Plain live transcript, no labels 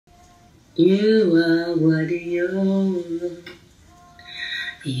You are worthy, oh Lord.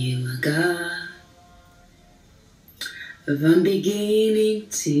 You are God from beginning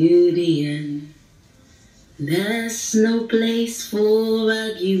to the end. There's no place for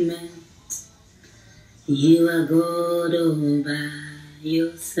argument. You are God all by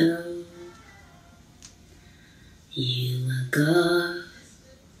yourself. You are God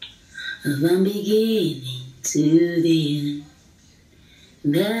from beginning to the end.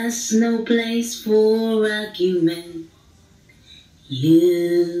 There's no place for argument.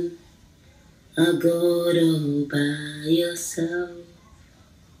 You are God all by yourself.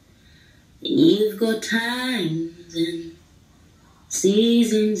 You've got times and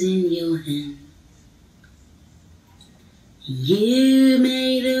seasons in your hand. You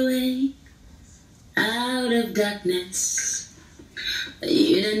made a way out of darkness.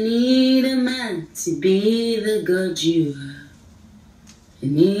 You don't need a man to be the God you are.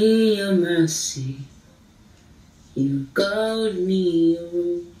 And in your mercy, you called me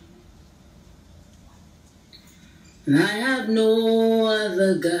home. I have no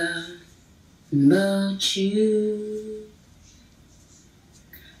other God but you.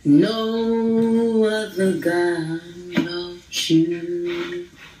 No other God but you.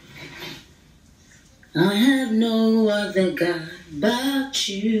 I have no other God but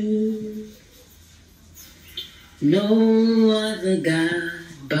you. No other God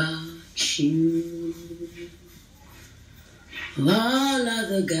but you. All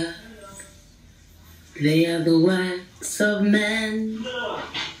other gods, they are the works of man.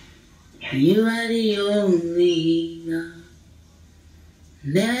 You are the only God.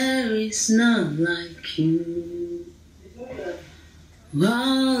 There is none like you.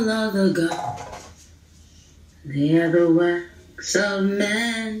 All other gods, they are the works of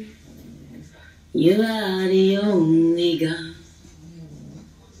man. You are the only God.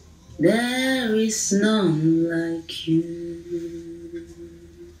 There is none like you.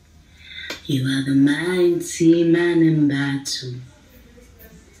 You are the mighty man in battle.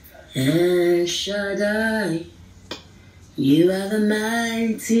 El Shaddai. You are the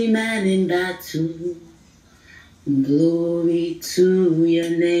mighty man in battle. Glory to your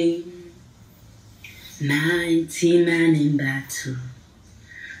name. Mighty man in battle.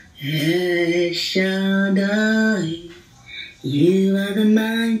 El Shaddai. You are the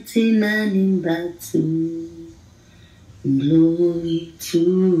mighty man in battle. Glory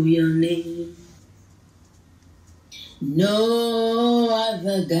to your name. No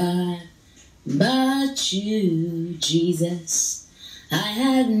other God but you, Jesus. I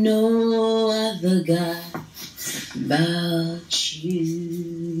have no other God but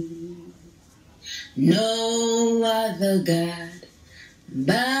you. No other God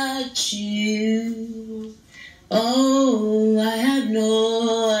but you. Oh, I have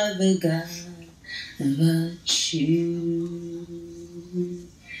no other God but you.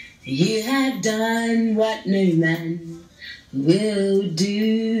 You have done what no man will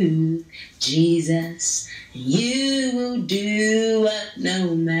do, Jesus. You will do what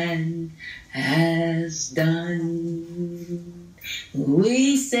no man has done.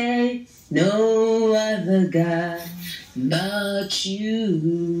 We say no other God but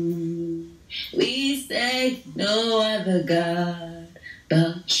you. We say no other God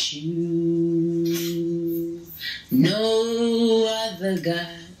but you. No other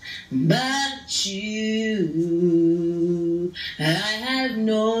God but you. I have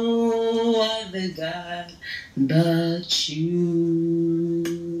no other God but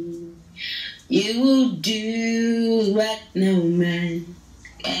you. You will do what no man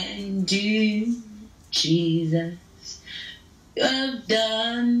can do, Jesus. You have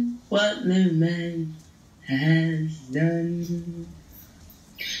done what no man has done.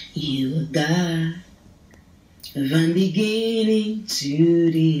 You are God from beginning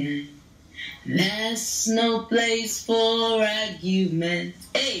to the end. There's no place for argument.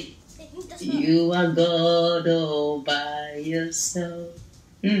 Hey, you are God all by yourself.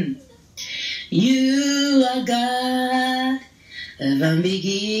 You are God from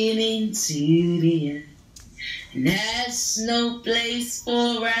beginning to the end. There's no place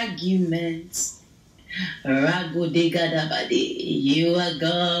for arguments. You are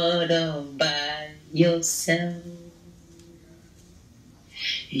God all by yourself.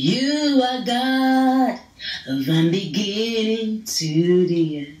 You are God from beginning to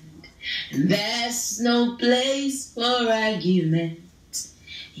the end. There's no place for argument.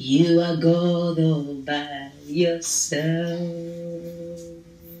 You are God all by yourself.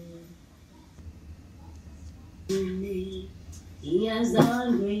 He has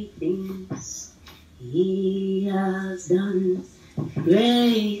done great things. He has done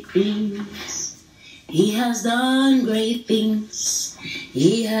great things. He has done great things.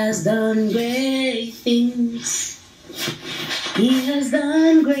 He has done great things. He has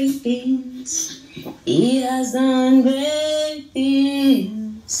done great things. He has done great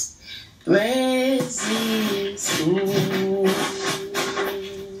things. Praise His holy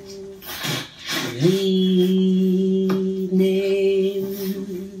name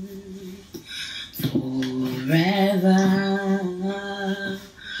forever.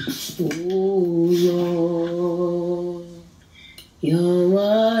 Oh Lord, your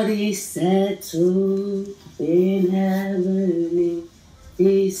word is settled in heaven. It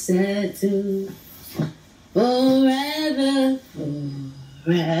is settled forever,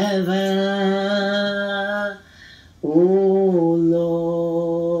 forever. Oh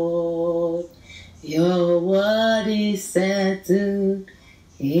Lord, your word is settled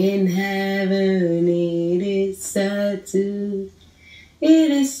in heaven. It is settled.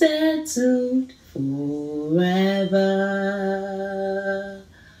 It is settled forever.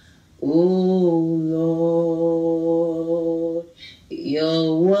 Oh Lord,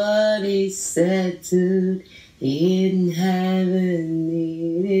 your word is settled in heaven.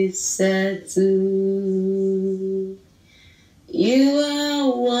 It is settled. You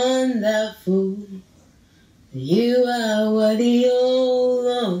are wonderful. You are worthy, oh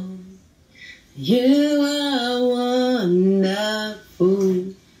Lord. You are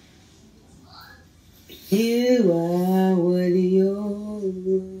wonderful. You are worthy, oh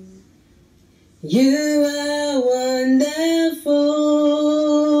Lord. You are wonderful.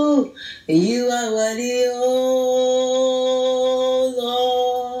 You are worthy, oh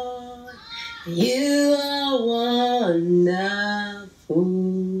Lord. You are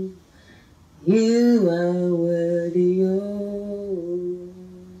wonderful. You are worthy, oh.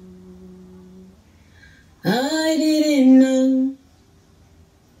 I didn't know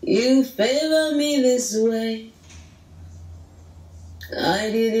you favor me this way. I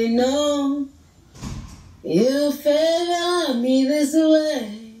didn't know you favor me this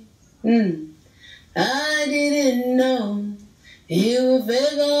way. I didn't know you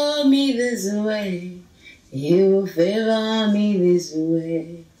favor me this way. You favor me this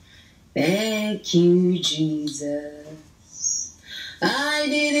way. Thank you, Jesus. I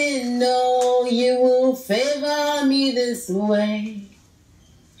didn't know you will favor me this way.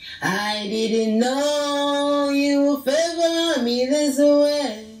 I didn't know you will favor me this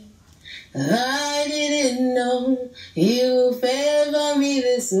way. I didn't know you favor me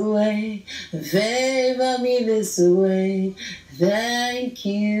this way. Favor me this way. Thank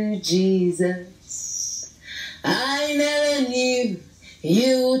you, Jesus. I never knew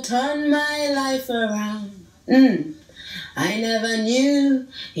you turn my life around. I never knew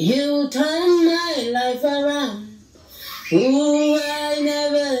you turn my life around. Ooh, I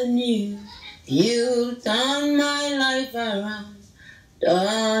never knew you turn my life around.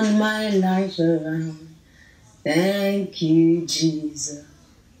 Turn my life around. Thank you, Jesus.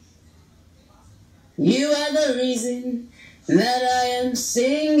 You are the reason that I am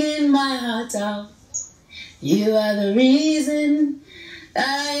singing my heart out. You are the reason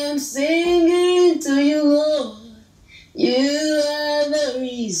I am singing to you, Lord. You are the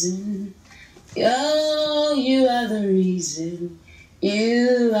reason. Oh, you are the reason.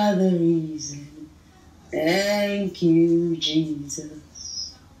 You are the reason. Thank you,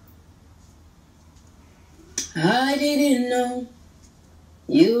 Jesus. I didn't know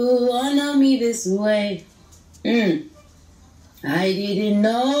you honor me this way. I didn't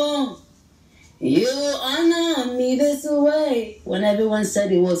know you honor me this way. When everyone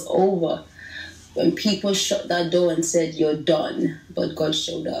said it was over, when people shut that door and said you're done, but God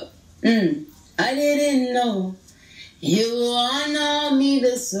showed up. I didn't know you honor me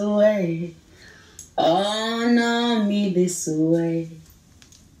this way. Honor me this way.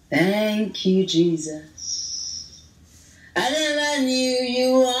 Thank you, Jesus. I never knew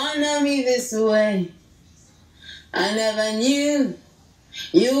you honor me this way. I never knew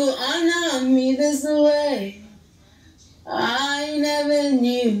you honor me this way. I never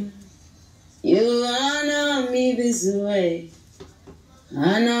knew you honor me this way.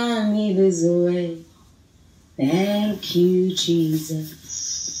 Honor me this way. Thank you, Jesus.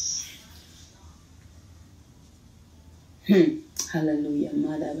 Hallelujah.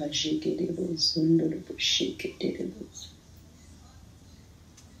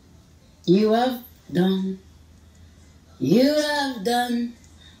 You have done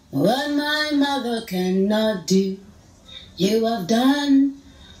what my mother cannot do. You have done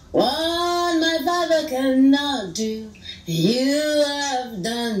what my father cannot do. You have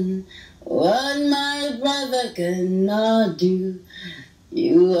done What my brother cannot do,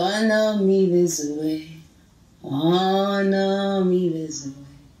 you honor me this way. Honor me this way.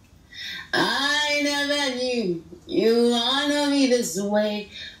 I never knew you honor me this way.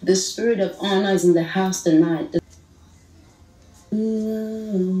 The spirit of honor is in the house tonight.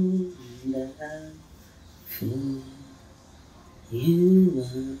 Wonderful, you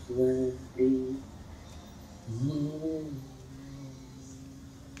are worthy. Oh,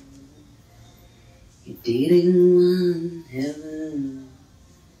 you didn't want heaven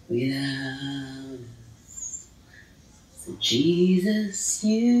without us. So Jesus,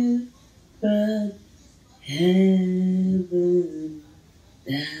 you brought heaven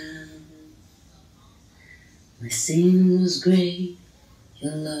down. My sin was great,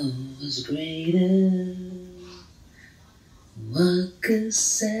 your love was greater. What could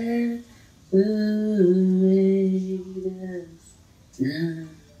separate us now?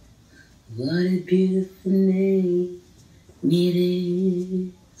 What a beautiful name it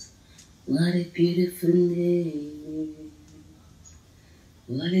is. What a beautiful name it is.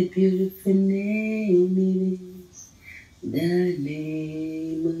 What a beautiful name it is. The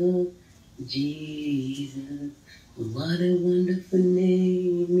name of Jesus. What a wonderful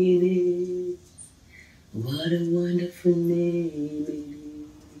name it is. What a wonderful name it is.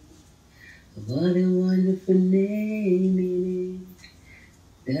 What a wonderful name it is.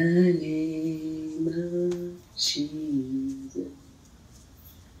 The name of Jesus.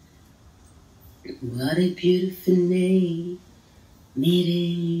 What a beautiful name it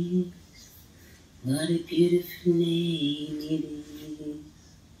is. What a beautiful name it is.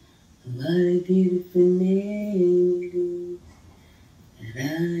 What a beautiful name it is.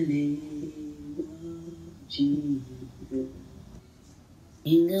 The name of Jesus.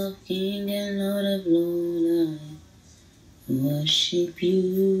 King of kings and Lord of lords, I worship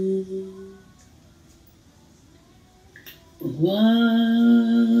you.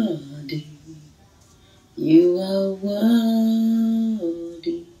 Worthy, you are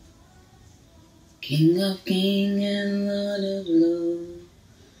worthy. King of kings and Lord of lords,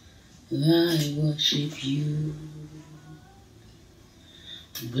 I worship you.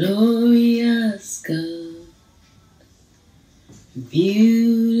 Glorious God,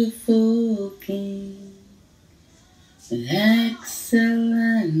 beautiful King,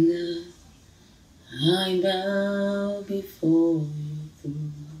 excellent God, I bow before your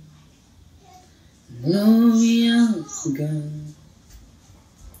throne. Glorious God,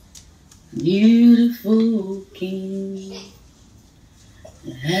 beautiful King,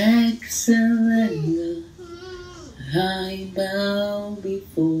 excellent God, I bow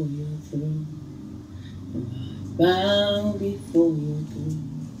before your throne. I bow before your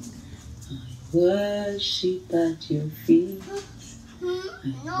throne. I worship at your feet. I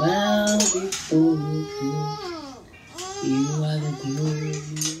bow before your throne. You are the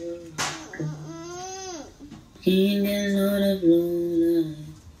glorious God. King and Lord of lords,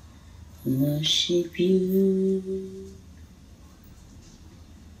 I worship you.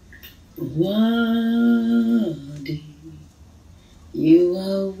 Worthy, you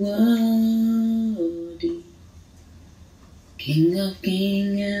are worthy. King of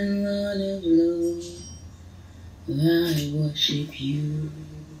kings and Lord of lords, I worship you.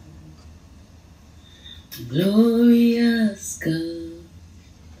 Glorious God,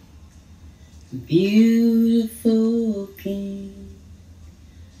 beautiful King,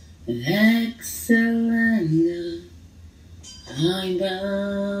 excellent God, I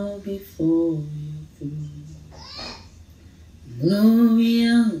bow before your throne.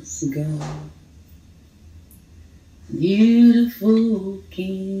 Glorious God, beautiful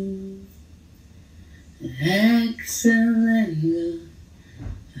King, excellent God,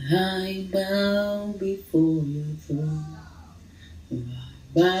 I bow before your throne. I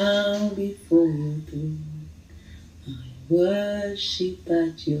bow before your throne. I worship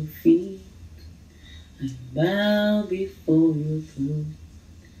at your feet. I bow before your throne.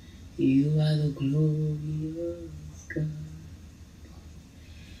 You are the glorious God.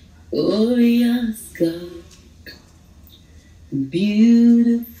 Glorious God,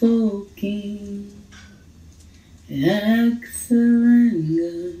 beautiful King, excellent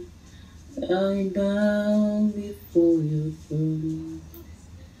God, I bow before your throne.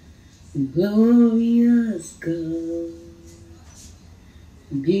 Glorious God,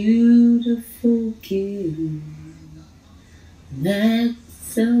 beautiful King,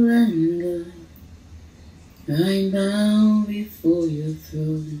 excellent God, I bow before your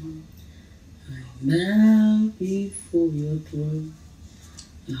throne. I bow before your throne.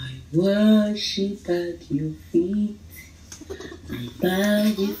 I worship at your feet. I bow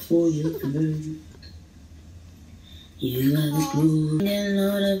before your throne. You are the King and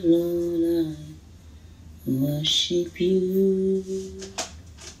Lord of Lords. I worship you.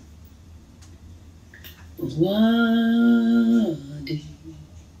 Worthy,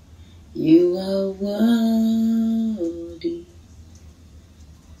 you are worthy.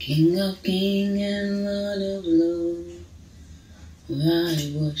 King of kings and Lord of lords,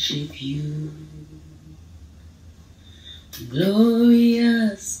 I worship you.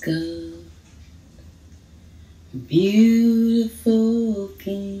 Glorious God, beautiful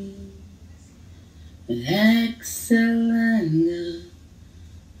King, excellent God,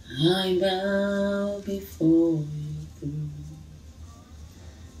 I bow before your throne.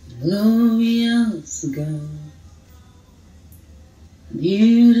 Glorious God,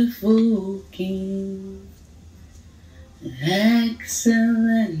 beautiful King,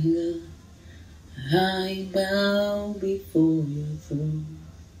 excellent God, I bow before your throne.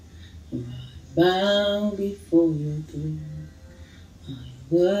 I bow before your throne. I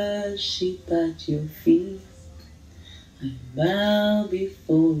worship at your feet. I bow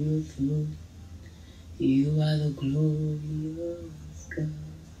before your throne. You are the glorious God.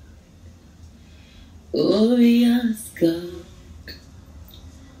 Glorious God,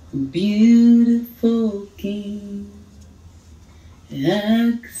 beautiful King,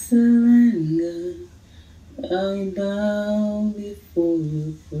 excellent God, I bow before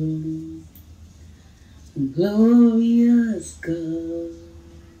your throne. Glorious God,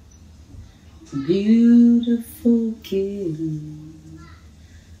 beautiful King,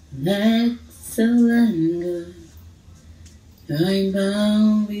 excellent God, I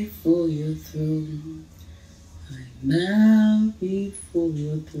bow before your throne. I bow before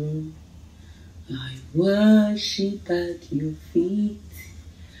your throne. I worship at your feet.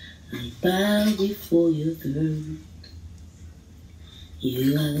 I bow before your throne.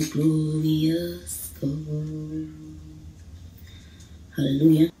 You are the glorious God.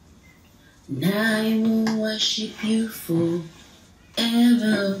 Hallelujah. And I will worship you forever.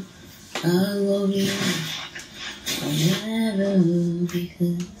 I love you forever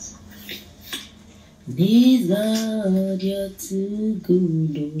because this God, you're too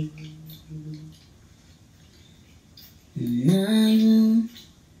good. And I will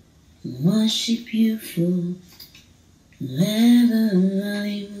worship you forever.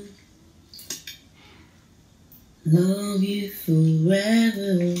 I will love you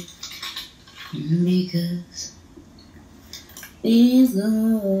forever because this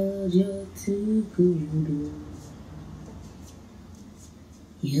God, you're too good.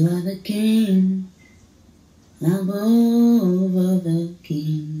 You are the King above other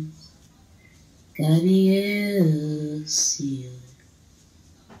kings. God be your seal.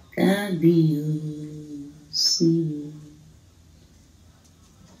 God be your seal.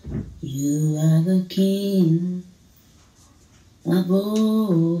 You are the King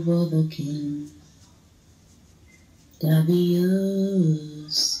above other kings. God be your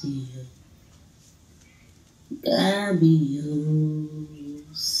seal. God be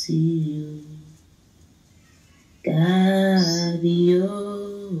your seal. God be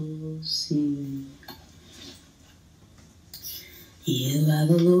your seal. You are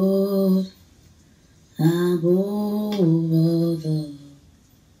the Lord above other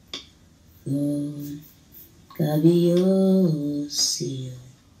Lord. God be your seal.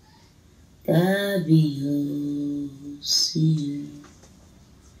 God be your seal.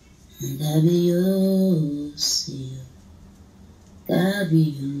 God be your seal. God be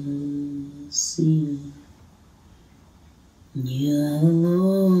your seal. You are the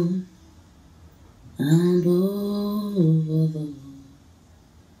Lord above other.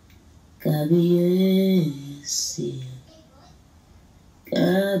 God be your seal.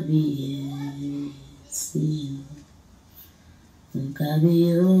 God be your seal. God be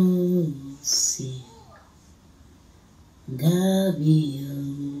your seal. God be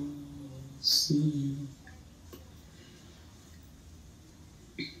your seal.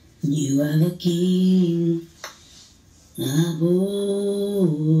 You are the King above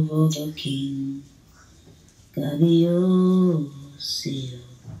all the King. God be your seal.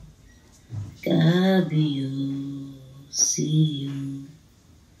 God be your seal.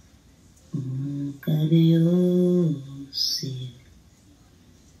 Oh, God be your seal.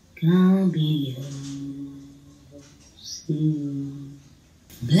 God be your seal.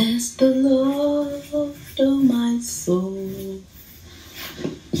 Bless the Lord, oh my soul.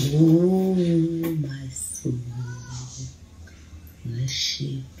 Oh, my soul.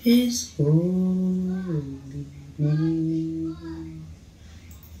 Worship His holy name.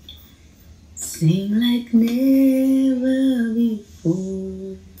 Sing like never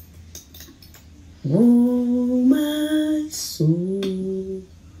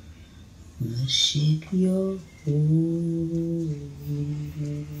worship your holy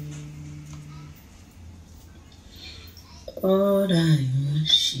name. Lord, I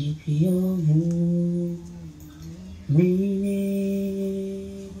worship your holy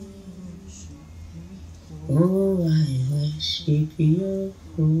name. Oh, I worship your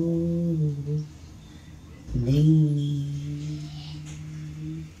holy name.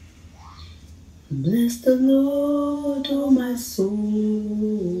 Bless the Lord, oh my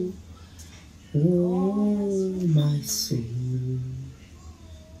soul. Oh, my soul.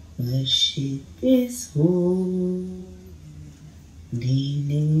 Worship his holy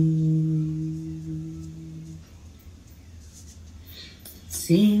name.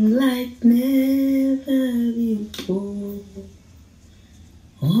 Sing like never before.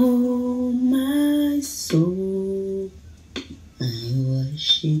 Oh, my soul. I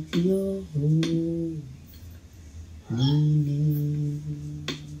worship your holy name.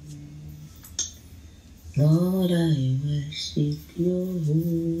 Lord, I worship your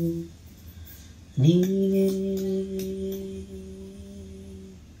holy name.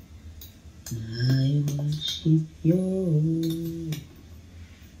 I worship your holy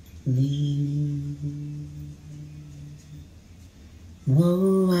name.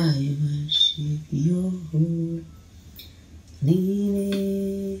 Oh, I worship your holy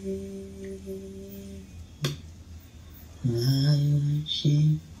name. I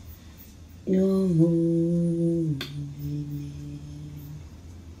worship your holy name.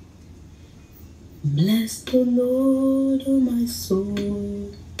 Bless the Lord, oh my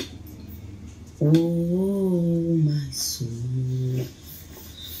soul. Oh, my soul.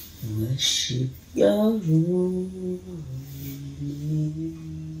 Worship your holy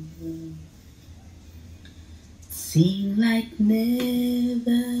name. Sing like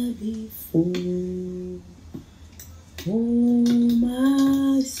never before. Oh,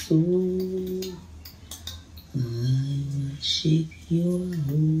 my soul. I worship your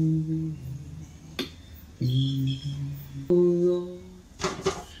holy name. Oh Lord,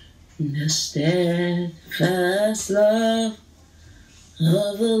 the steadfast love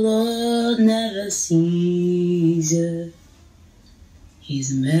of the Lord never ceases.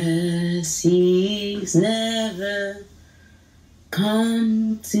 His mercies never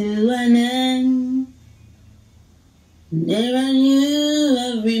come to an end. They are new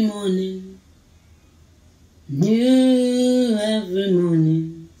every morning, new every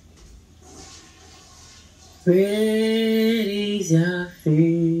morning. Great is your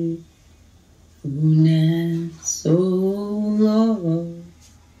faithfulness, O Lord.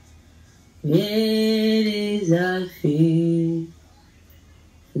 Great is thy faithfulness.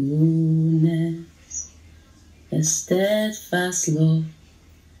 The steadfast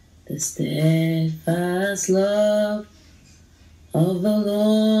love of the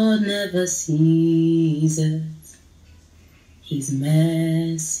Lord never ceases. His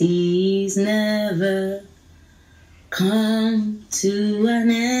mercies never come to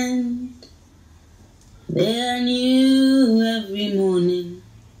an end. They are new every morning,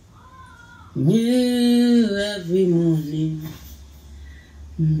 new every morning.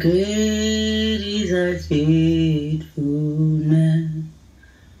 Great is thy faithfulness,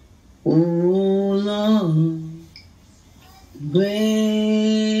 O Lord.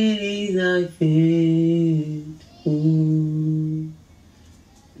 Great is thy faithfulness.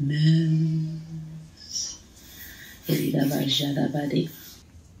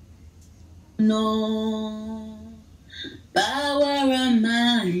 No power of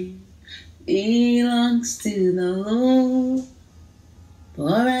mine belongs to the Lord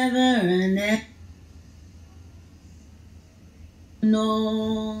forever and ever.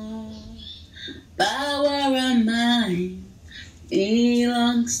 No power of mine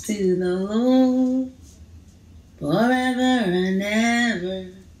belongs to the Lord forever and ever.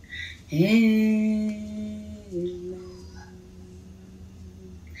 Amen.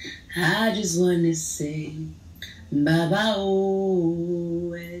 I just want to say, Baba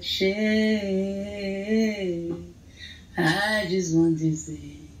O Eshe. I just want to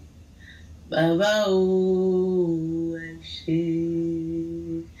say, Baba O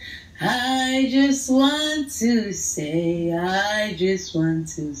Eshe. I just want to say,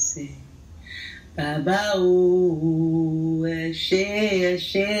 Baba O Eshe,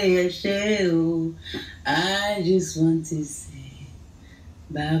 Eshe, Eshe O. I just want to say,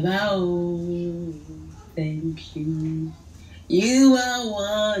 Baba O, thank you. You are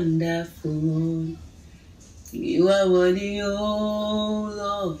wonderful. You are worthy, oh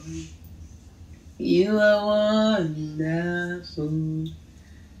Lord. You are wonderful.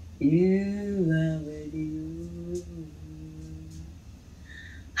 You are worthy, oh.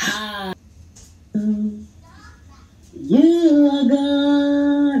 You are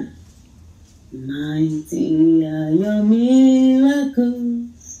God. Mighty are your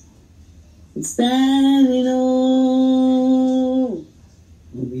miracles. Standing all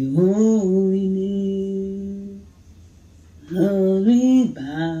of your holy name. Holy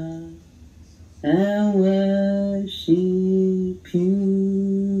bow and worship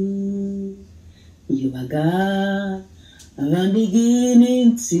you. You are God from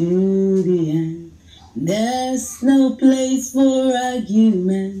beginning to the end. There's no place for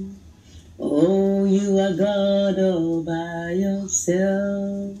argument. Oh, you are God all by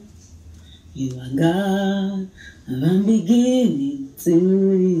yourself. You are God from beginning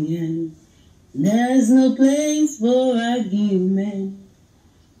to the end. There's no place for argument.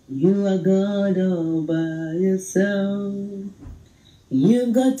 You are God all by yourself.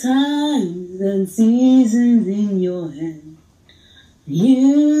 You've got times and seasons in your hand.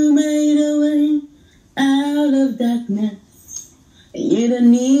 You made a way out of darkness. You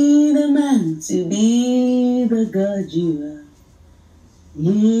don't need a man to be the God you are.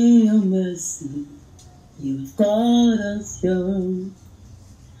 In your mercy, you have called us your own.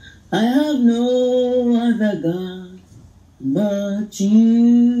 I have no other God but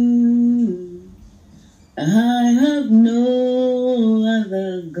you. I have no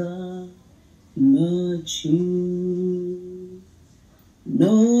other God but you.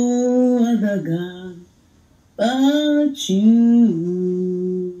 No other God but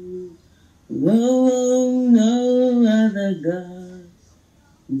you. Oh, no other God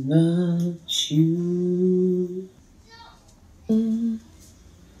but you.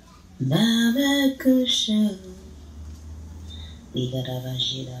 Navakusha,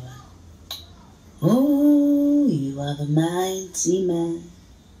 Ligadavajidava. Oh, you are the mighty man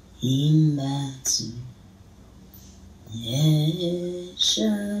in battle. Yes,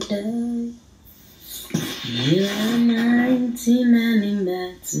 Shaddai. You are a mighty man in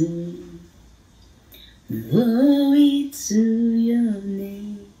battle. Glory to your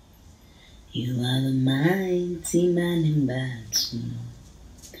name. You are the mighty man in battle.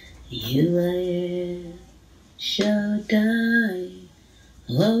 You are El Shaddai.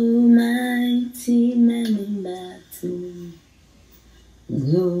 Oh, mighty man in battle.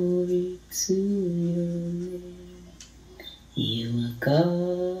 Glory to your name. You are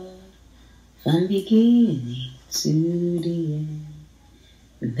God from beginning to the end.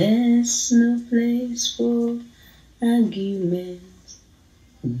 There's no place for argument.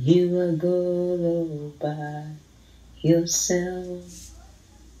 You are God all by yourself.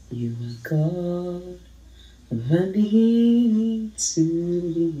 You are God from beginning to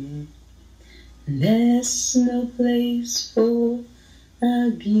the end. There's no place for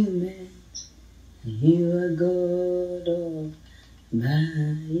argument. You are God all by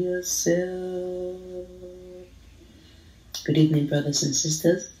yourself. Good evening, brothers and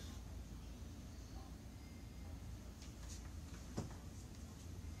sisters.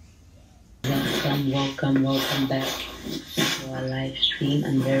 Welcome back to our live stream.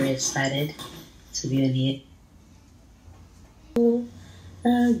 I'm very excited to be on here.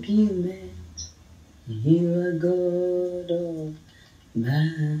 Argument, you are God all by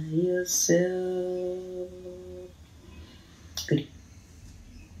yourself. Good.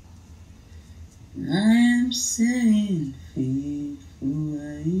 I'm saying, faithful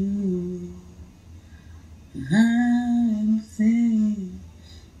are you. I'm saying,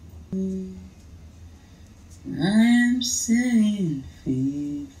 I'm saying,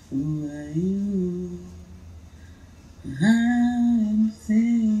 faithful are you. I'm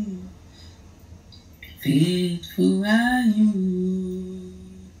saying, faithful are you.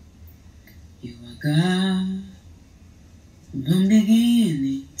 You are God from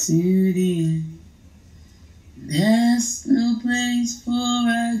beginning to the end. There's no place for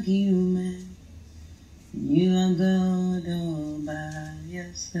argument. You are God all by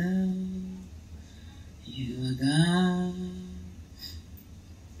yourself. You are God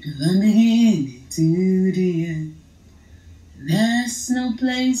from beginning to the end. There's no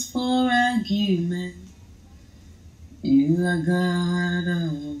place for argument. You are God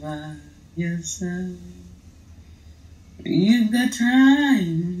all by yourself. You've got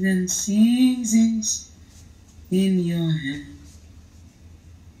times and seasons in your hand.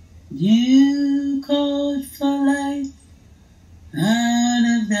 You called for light out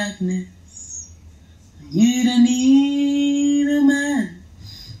of darkness. You don't need a man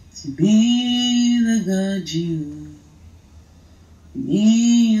to be the God you are.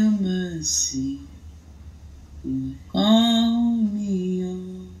 In your mercy, you call me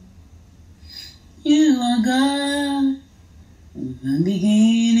on. You are God from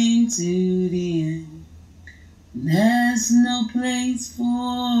beginning to the There's no place for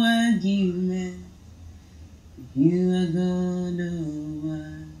argument. You are God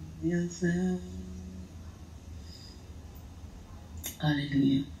over yourself.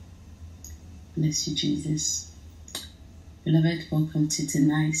 Hallelujah. Bless you, Jesus. Beloved, welcome to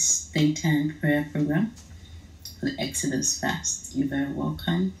tonight's daytime prayer program for the Exodus fast. You're very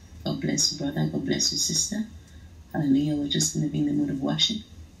welcome. God bless you, brother. God bless you, sister. Hallelujah. We're just going to be in the mood of worship.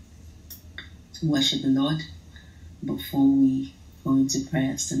 To worship the Lord before we go into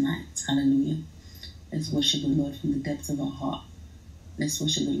prayers tonight. Hallelujah. Let's worship the Lord from the depths of our heart. Let's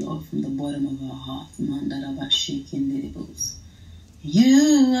worship the Lord from the bottom of our heart.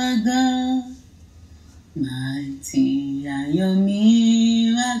 You are God, mighty are your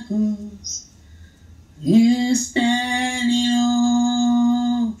miracles. You stand in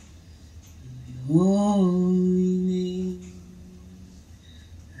awe of your holy name.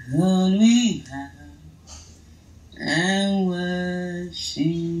 Lord, we bow and worship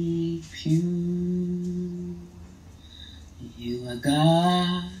you. You are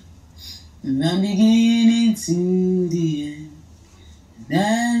God from beginning to the end.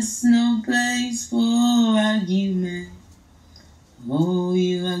 There's no place for argument. Oh,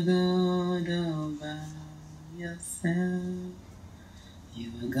 you are God all by yourself.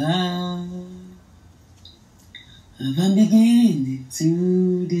 You are God from beginning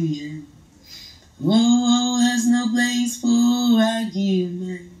to the end. Oh, there's no place for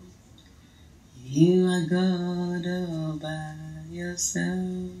argument. You are God all by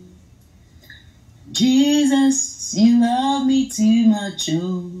yourself. Jesus, you love me too much,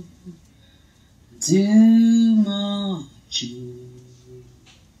 oh, too much, oh,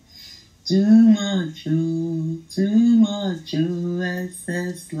 too much, oh, too much, oh,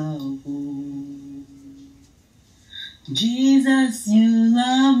 excess love, oh. Jesus, you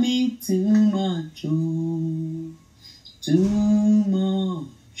love me too much, oh, too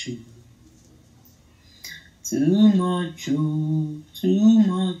much, oh. Too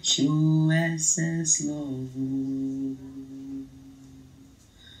much, oh, excess love.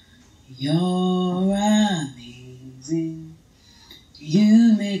 You're amazing.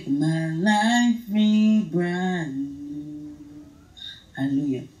 You make my life be brand new.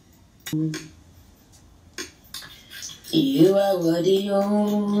 Hallelujah. You are worthy, oh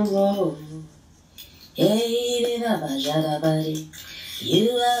Lord. You are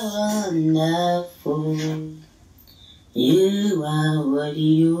wonderful. You are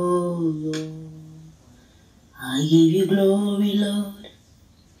worthy, oh Lord. I give you glory, Lord,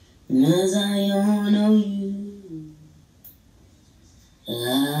 as I honor you.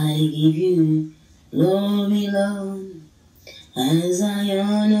 I give you glory, Lord, as I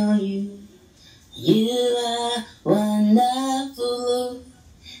honor you. You are wonderful, Lord.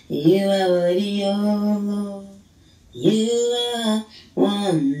 You are worthy, oh Lord. You are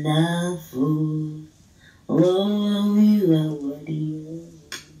wonderful. Oh, you are worthy.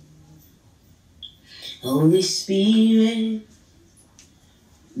 Holy Spirit,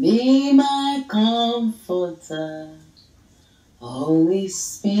 be my comforter. Holy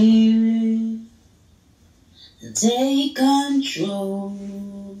Spirit, take control.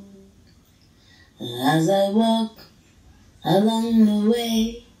 As I walk along the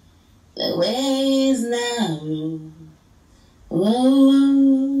way is narrow.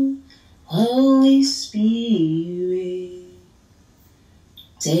 Oh, Holy Spirit,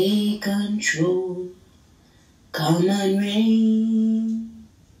 take control. Come and reign.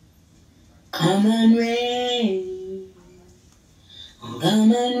 Come and reign.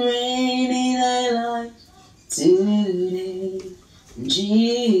 Come and reign in our life today.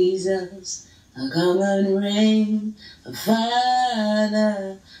 Jesus, come and reign.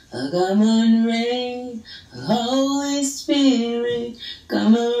 Father, come and reign. Holy Spirit,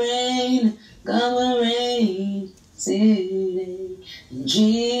 come and reign. Come and reign today.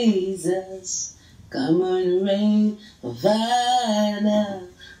 Jesus, come and reign. Father,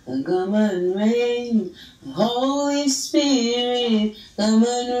 come and reign. Holy Spirit, come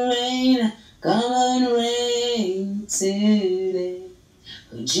and reign. Come and reign today.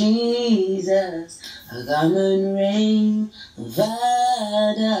 Jesus, come and reign.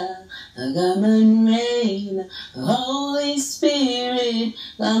 Father, come and reign. Holy Spirit,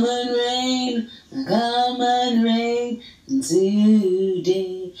 come and reign. Come and reign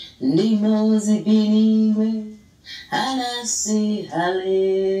today. Ndimozi biningwe, and I say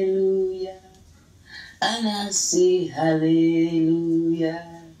hallelujah. And I say hallelujah.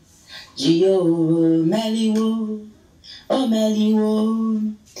 Jehovah Meliwo, oh Meliwo,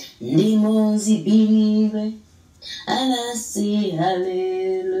 Ndimozi biningwe, and I say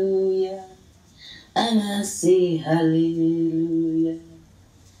hallelujah. and I say hallelujah.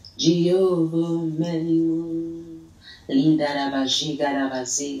 Jehovah Meliwo.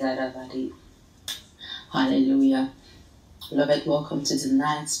 Hallelujah. Beloved, welcome to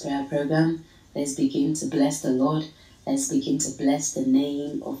tonight's prayer program. Let's begin to bless the Lord. Let's begin to bless the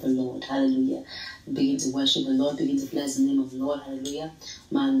name of the Lord. Hallelujah. Begin to worship the Lord. Begin to bless the name of the Lord. Hallelujah.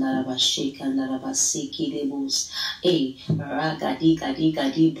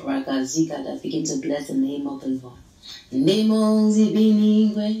 Begin to bless the name of the Lord. Nemo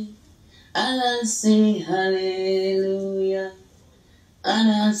zibinigwe. I say hallelujah.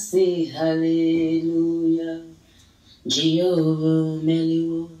 And I say hallelujah. Jehovah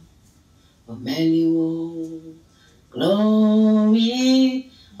Meliwo, Meliwo,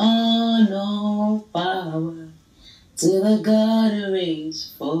 glory, honor, power to the God who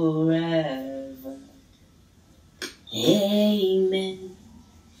reigns forever. Amen,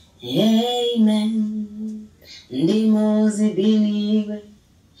 amen. Ndimo zibiniwe,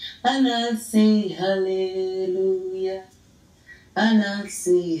 and I say hallelujah, and I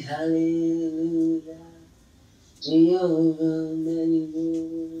say hallelujah. Jehovah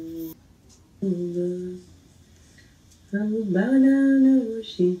Meliwo. I will bow down and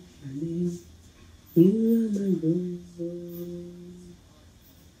worship your name. You are my God.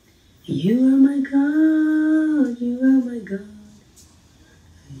 You are my God. You are my God.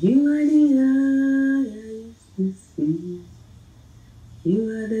 You are the eye I used to see. You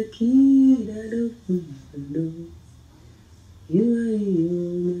are the key that opens the door. You are the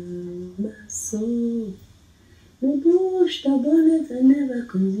owner of my soul. The bush, the bonnet, I never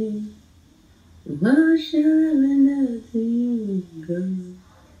consume. Why shall I render to you, God?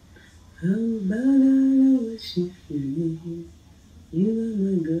 How about I worship your name? You are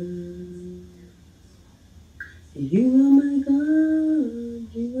my God. You are my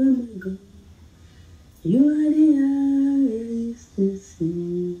God. You are my God. You are the eye I used to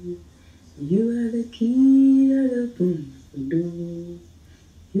see. You are the key that opens the door.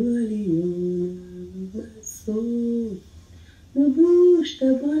 You are the owner of my soul. The bush,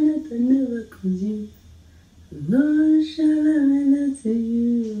 the bonnet, I never consume. Why shall I render to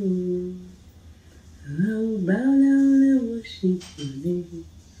you? I will bow down and worship your name.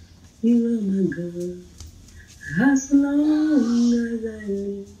 You are my God. As long as I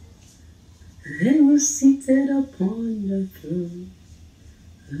live, I am seated upon the throne.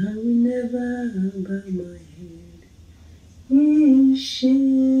 I will never bow my head in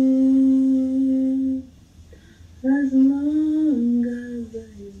shame. As long as I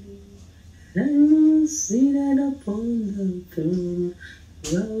live, I am seated upon the throne. I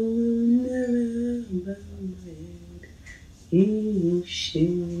will never bow my head in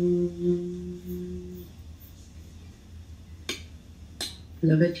shame.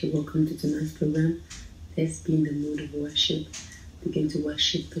 Beloved, you're welcome to tonight's program. Let's be in the mood of worship. Begin to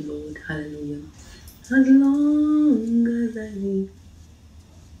worship the Lord. Hallelujah. As long as I live,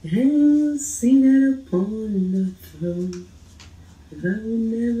 I am seated upon the throne. I will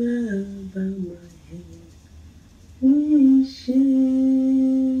never bow my head in shame.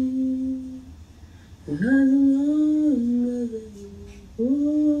 As long as I live,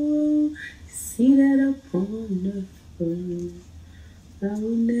 oh, seated upon the throne, I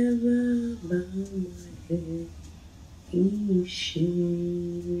will never bow my head in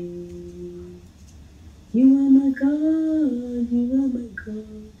shame. You are my God, you are my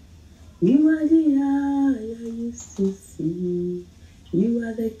God. You are the eye I used to see. You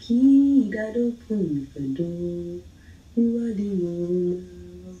are the key that opens the door. You are the owner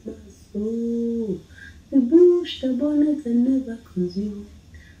of my soul. The bush, the bonnet, I never consume.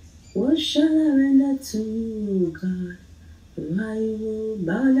 What shall I render to you, God? I will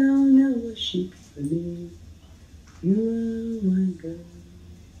bow down and worship your name. You are my God.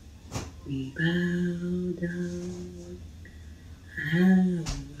 We bow down and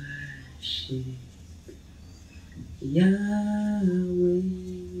worship Yahweh.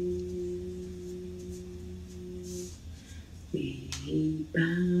 We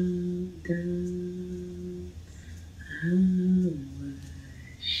bow down and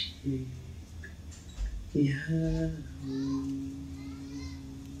worship Yahweh.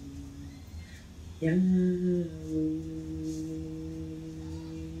 Yahweh,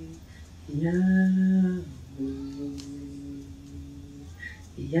 Yahweh,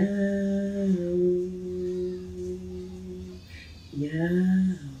 Yahweh, Yahweh,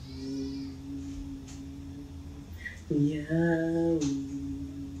 Yahweh,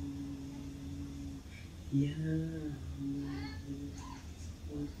 Yahweh.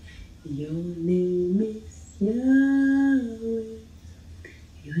 Your name is Yahweh.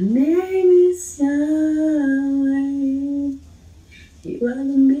 Your name is Yahweh. You are the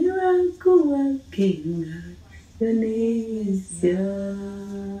miracle working God. Your name is Yahweh.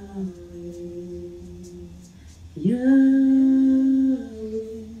 Yahweh.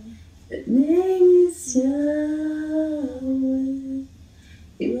 Your name is Yahweh.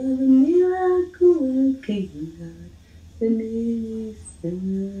 You are the miracle working God. Your name is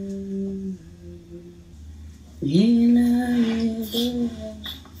Yahweh.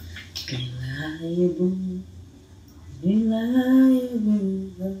 Reliable,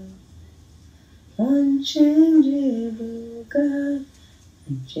 reliable, unchangeable God,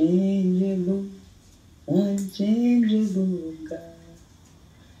 unchangeable, unchangeable God,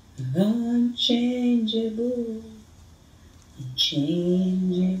 unchangeable,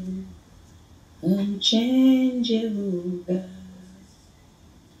 unchangeable, unchangeable God,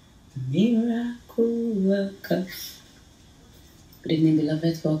 miracle worker. Good evening,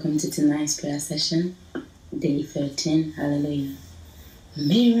 beloved. Welcome to tonight's prayer session, day 13. Hallelujah.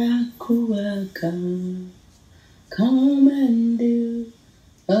 Miracle worker, come and do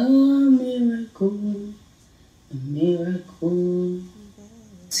a miracle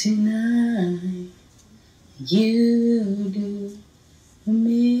tonight. You do a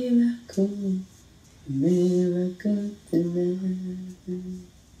miracle tonight.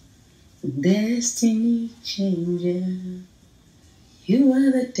 Destiny changer. You are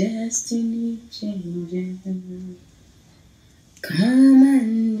the destiny changer. Come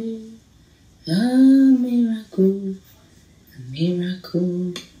and do a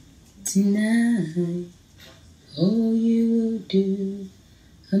miracle tonight. Oh, you will do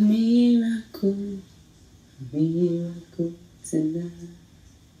a miracle tonight.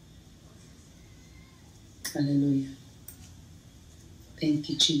 Hallelujah. Thank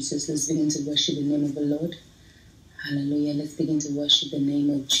you, Jesus. Let's begin to worship the name of the Lord. Hallelujah. Let's begin to worship the name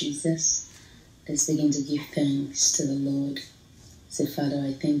of Jesus. Let's begin to give thanks to the Lord. Say, Father,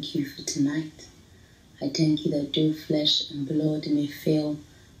 I thank you for tonight. I thank you that though flesh and blood may fail,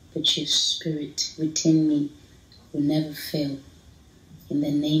 but your spirit within me will never fail. In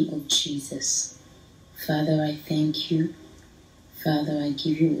the name of Jesus. Father, I thank you. Father, I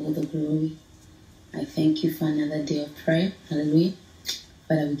give you all the glory. I thank you for another day of prayer. Hallelujah.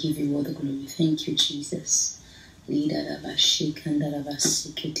 Father, we give you all the glory. Thank you, Jesus. For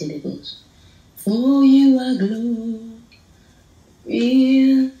you are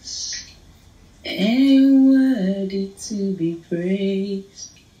glorious and worthy to be praised.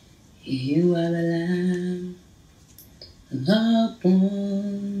 You are the Lamb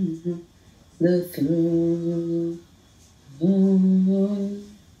upon the throne,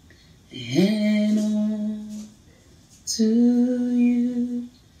 and on to you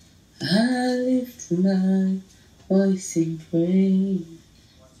I lift my voice in praise.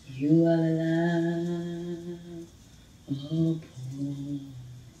 You are the Lamb upon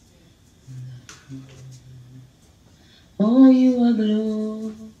the throne. Oh, you are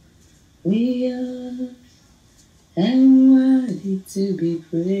glorious and worthy to be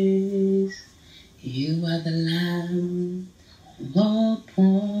praised. You are the Lamb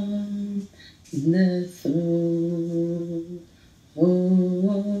upon the throne,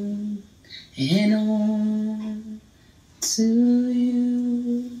 and on to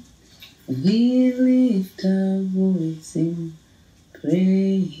you we lift our voice in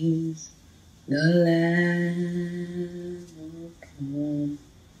praise. The Lamb upon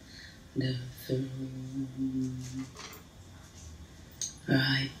the throne.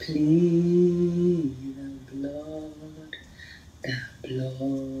 I plead the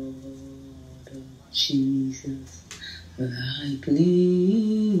blood of Jesus. I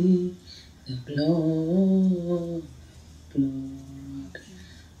plead the blood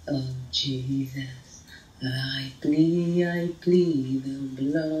of Jesus. I plead the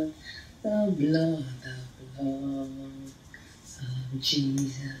blood of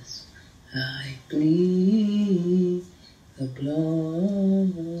Jesus. I plead the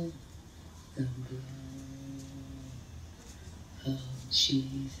blood of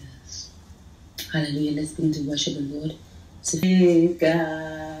Jesus. Hallelujah. Let's begin to worship the Lord. Say,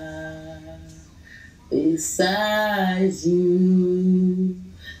 God, besides you,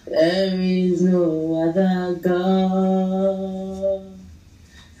 there is no other God.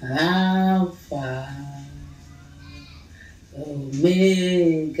 Alpha,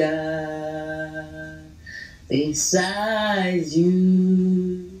 Omega, besides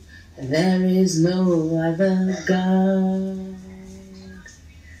you, there is no other God.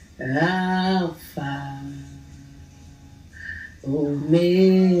 Alpha,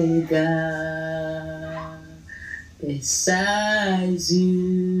 Omega, besides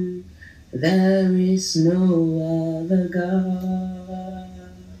you, There is no other God.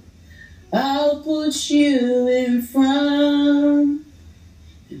 I'll put you in front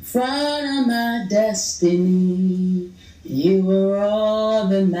of my destiny. You are all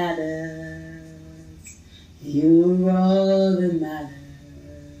that matters. You are all that matters.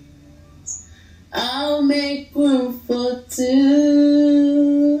 I'll make room for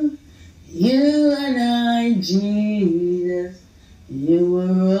two. You and I, Jesus. You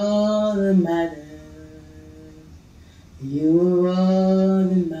are all that matters. You are all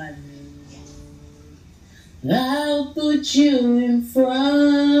that matters. I'll put you in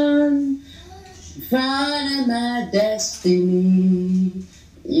front of my destiny.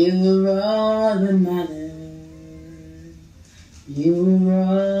 You are all that matters. You are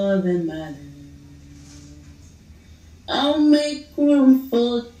all that matters. I'll make room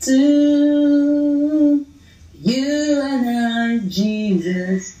for two. You and I,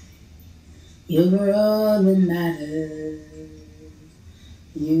 Jesus. You are all that matters.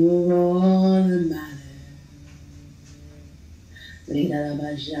 You are all that matters.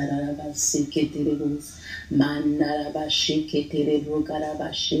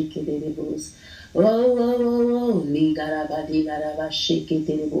 Oh, ligarabadi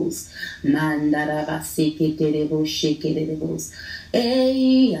garabashiketerebos, mandarabasiketerebo shiketerebos.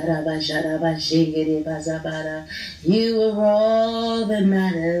 Hey, arabajarabajegerebazabara. You are all that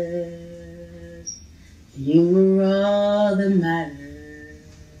matters. You are all that matters.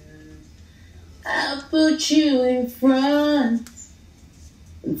 I'll put you in front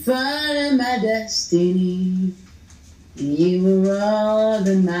of my destiny. You are all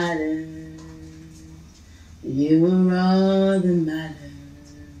that matters. You are all that matters.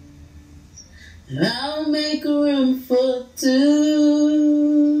 I'll make room for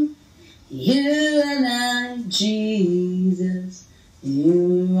two. You and I, Jesus.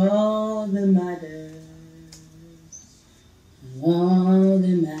 You are all that matters. All that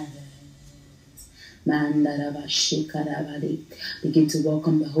matters. Begin to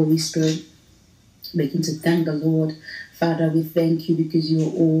welcome the Holy Spirit. Begin to thank the Lord. Father, we thank you because you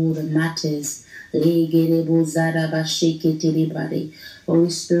are all that matters. Holy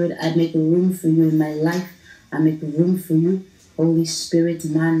Spirit, I make room for you in my life. I make room for you. Holy Spirit,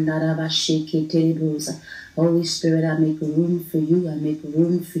 Holy Spirit, I make room for you. I make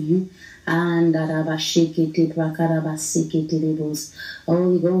room for you. And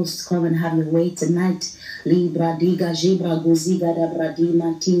Holy Ghost, come and have your way tonight.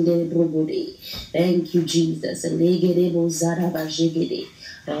 Thank you, Jesus.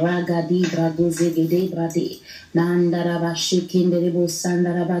 Ragadi bragozegede brade mandarabashikinderebo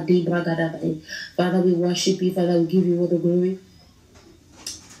sandarabadi bragadabe. Father, we worship you. Father, we give you all the glory.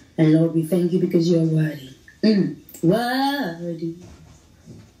 And Lord, we thank you because you are worthy. Worthy.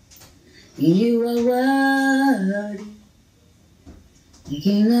 You are worthy.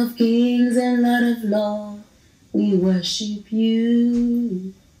 King of kings and Lord of lords, we worship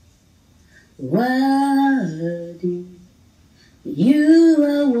you. Worthy. You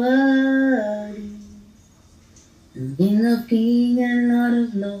are worthy. King of kings and Lord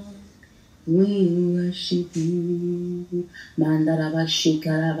of lords, we worship you.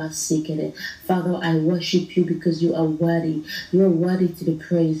 Father, I worship you because you are worthy. You are worthy to be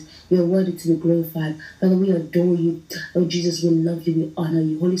praised. You are worthy to be glorified. Father, we adore you. Oh Jesus, we love you. We honor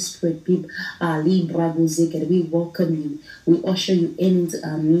you. Holy Spirit, we welcome you. We usher you into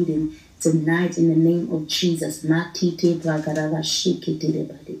our meeting tonight in the name of Jesus.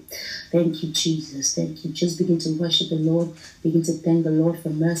 Thank you, Jesus. Thank you. Just begin to worship the Lord. Begin to thank the Lord for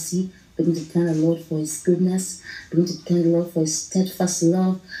mercy. Begin to thank the Lord for his goodness. Begin to thank the Lord for his steadfast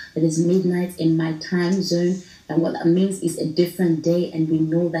love. It is midnight in my time zone. And what that means is a different day. And we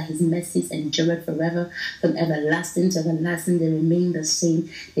know that his mercies endure forever. From everlasting to everlasting, they remain the same.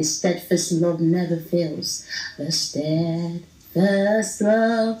 His steadfast love never fails. The steadfast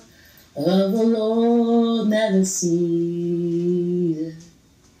love of the Lord never ceases.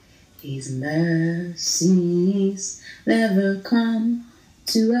 His mercies never come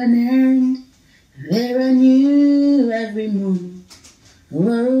to an end. They are new every morning.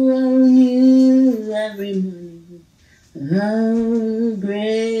 Oh, new every morning. Oh,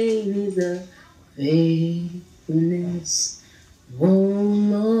 great is the faithfulness. Oh,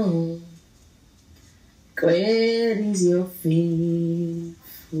 Lord, great is your faithfulness.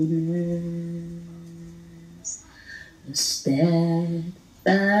 The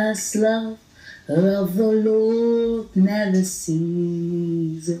steadfast love of the Lord never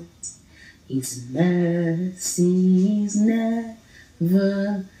ceases. His mercies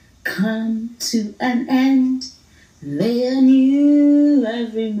never come to an end. They are new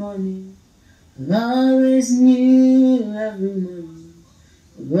every morning. always new every morning.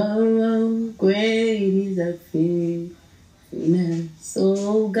 Oh, great is thy faithfulness,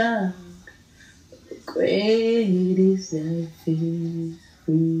 oh God. Great is thy faithfulness.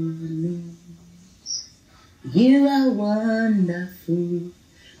 You are wonderful.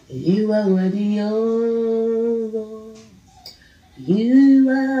 You are worthy, oh Lord. You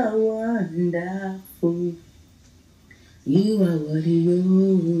are wonderful. You are worthy, oh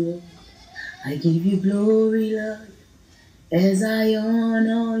Lord. I give you glory, Lord, as I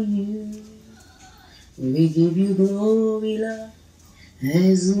honor you. We give you glory, Lord,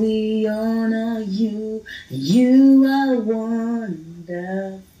 as we honor you. You are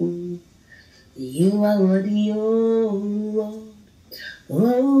wonderful. You are worthy, oh Lord.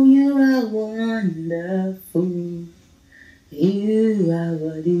 Oh, you are wonderful. You are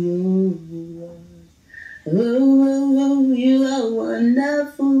worthy, oh Lord. Oh, you are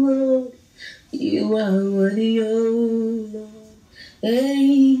wonderful, Lord. You are worthy, oh Lord. Hey,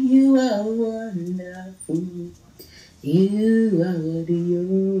 you are wonderful. You are worthy,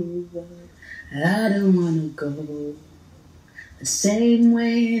 oh Lord. I don't want to go the same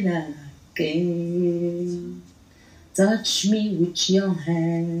way that I came. Touch me with your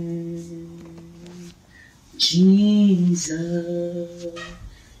hand, Jesus.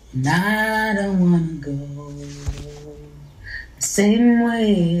 And I don't want to go the same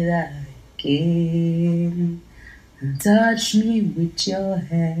way that I came. Touch me with your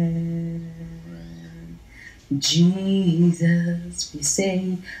hand, Jesus. We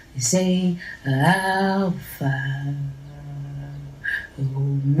say, Alpha,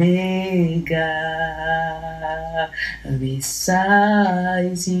 Omega.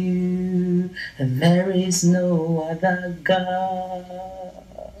 Besides you, there is no other God.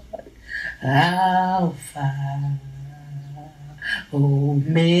 Alpha,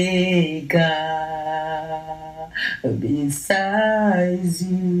 Omega. Besides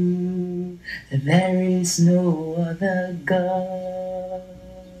you, there is no other God.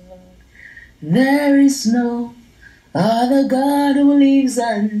 There is no other God who lives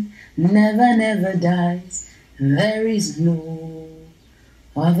and never dies. There is no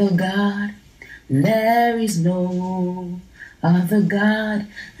other God. There is no other God.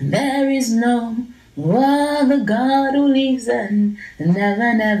 There is no other God who lives and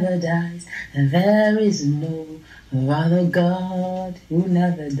never dies. There is no other God who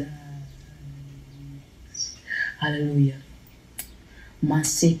never dies. Hallelujah. I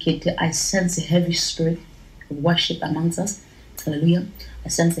sense a heavy spirit of worship amongst us. Hallelujah. I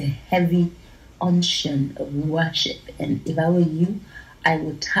sense a heavy unction of worship. And if I were you, I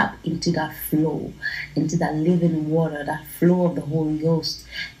would tap into that flow, into that living water, that flow of the Holy Ghost.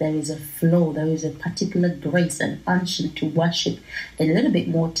 There is a flow, there is a particular grace and unction to worship a little bit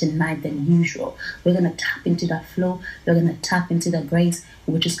more tonight than usual. We're going to tap into that flow. We're going to tap into the grace.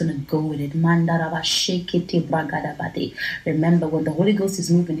 We're just going to go with it. Remember, when the Holy Ghost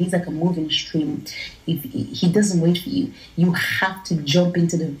is moving, he's like a moving stream. If he doesn't wait for you, you have to jump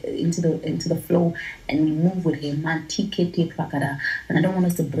into the flow and move with him. And I don't want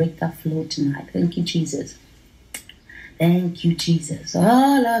us to break that flow tonight. Thank you, Jesus. Thank you, Jesus.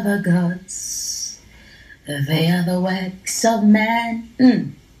 All other gods, they are the works of man.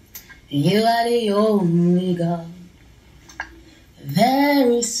 You are the only God.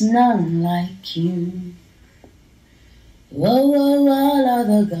 There is none like you. Oh, all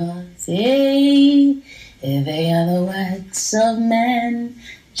other gods, hey, they are the works of man.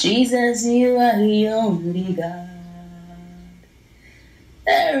 Jesus, you are the only God.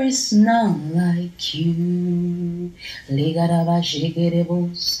 There is none like you.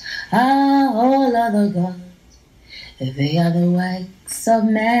 All other gods, they are the works of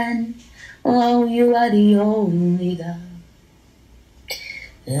man. Oh, you are the only God.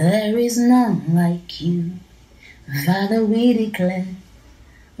 There is none like you. Father, we declare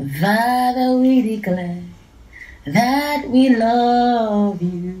that we love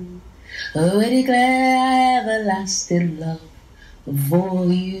you. We declare our everlasting love for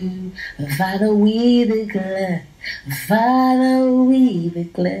you. Father, we declare that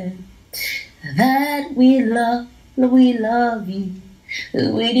we love you.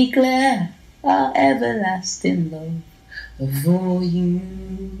 We declare our everlasting love for you.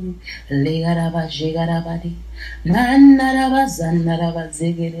 Ligaraba jigarabadi, nanaraba zanaraba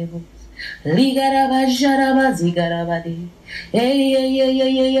zigerebo, ligaraba jaraba zigarabadi.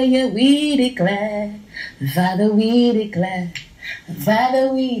 Hey, we declare, Father, we declare that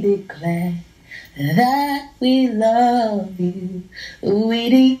we love you. We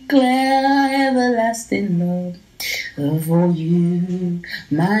declare everlasting love for you.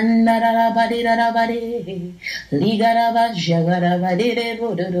 Mandarabadi, Ligaraba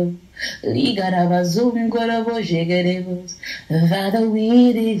Jagarabadi, Ligaraba Zungorobo Jigarebos. Father,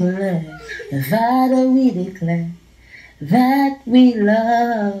 we declare, Father, we declare that we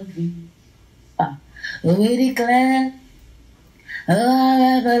love you. We declare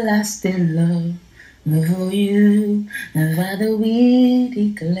our everlasting love for you. Father, we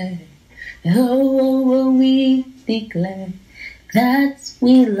declare, we declare that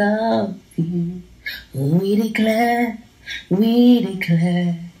we love you.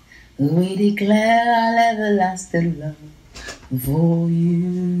 We declare our everlasting love for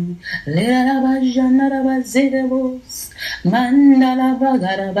you.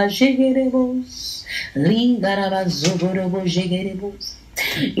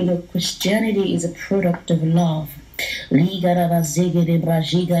 You know, Christianity is a product of love.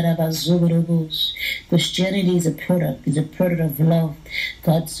 Christianity is a product of love.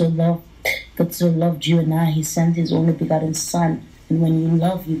 God so loved you and I, He sent His only begotten Son. And when you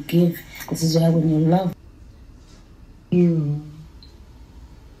love, you give. This is why when you love, you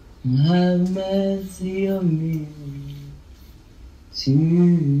have mercy on me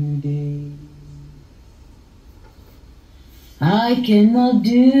today. I cannot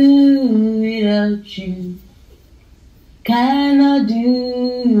do without you. Cannot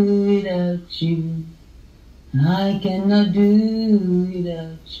do without you. I cannot do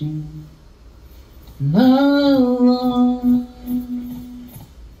without you. No,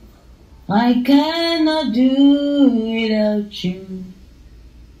 I cannot do without you.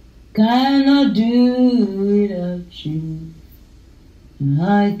 Cannot do without you.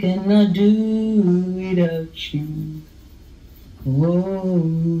 I cannot do without you.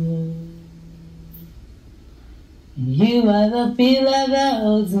 Oh, you are the pillar that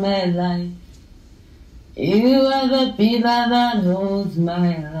holds my life. You are the pillar that holds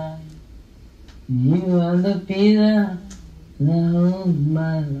my life. You are the pillar that holds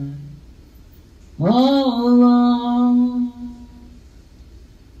my life. Oh Lord,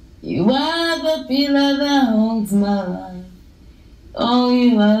 you are the pillar that holds my life. Oh,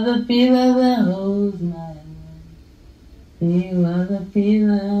 you are the pillar that holds my life. You are the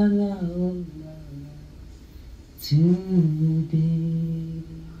pillar that holds my life today.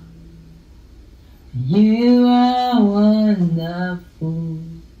 You are wonderful.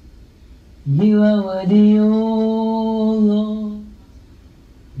 You are worthy, oh Lord.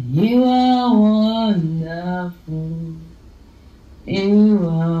 You are wonderful. You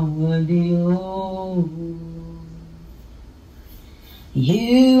are worthy, oh Lord.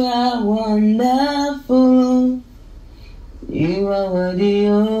 You are wonderful. You are worthy,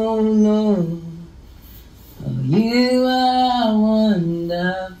 oh Lord. Oh, you are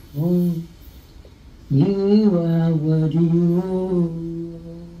wonderful. You are worthy, oh Lord.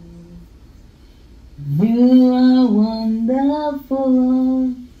 You are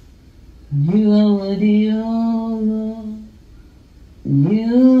wonderful. You are worthy, oh Lord.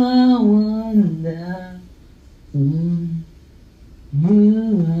 You are wonderful.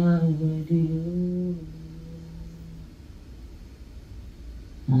 You are worthy, oh Lord.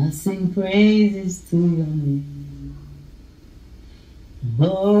 I sing praises to your name,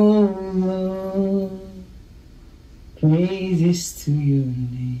 oh Lord. Praises to your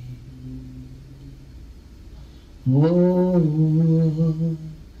name, oh Lord.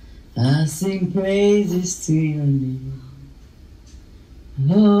 I sing praises to your name,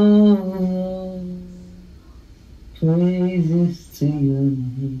 oh Lord. Praises to your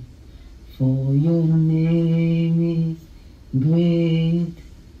name, for your name is great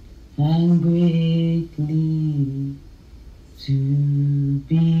and greatly to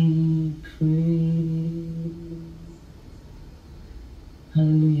be praised.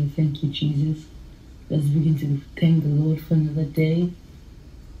 Hallelujah. Thank you, Jesus. Let's begin to thank the Lord for another day.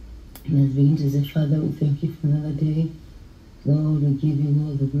 Let's begin to say, Father, we thank you for another day. Lord, we give you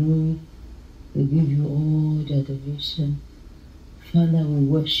all the glory. We give you all the adoration. Father, we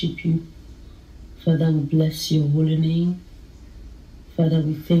worship you. Father, we bless your holy name. Father,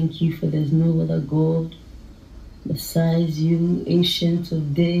 we thank you for there's no other God besides you, ancient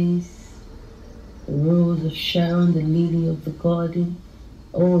of days, the rose of Sharon, the lily of the garden.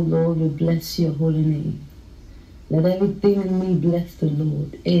 Oh Lord, we bless your holy name. Let everything in me bless the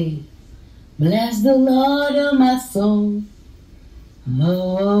Lord. Hey, bless the Lord, oh my soul.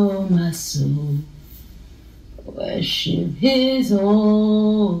 Oh my soul. Worship his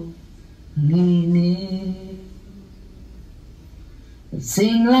holy name.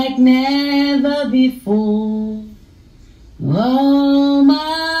 Sing like never before. Oh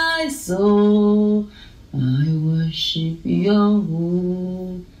my soul, I worship your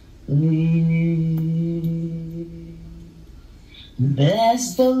holy name.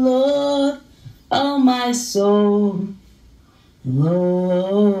 Bless the Lord, oh my soul,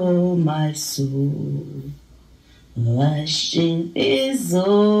 oh my soul. Worship His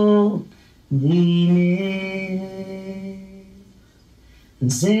holy name.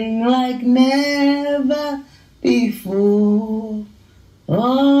 Sing like never before.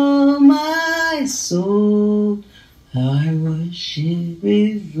 Oh my soul, I worship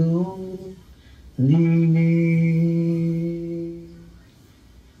His holy name.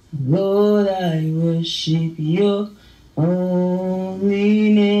 Lord, I worship your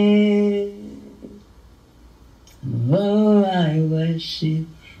holy name. Oh, I worship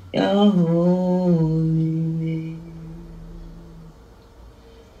your holy name.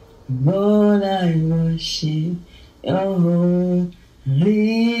 Lord, I worship your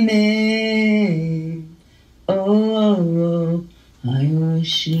holy name. Oh, I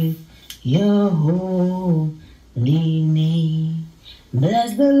worship your holy name.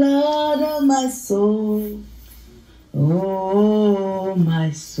 Bless the Lord, oh my soul. Oh,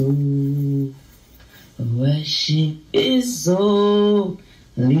 my soul. Worship His holy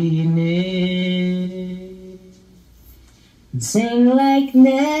name. Sing like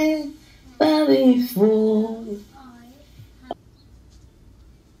never before.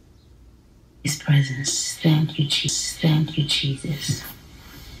 His presence. Thank you, Jesus. Thank you, Jesus.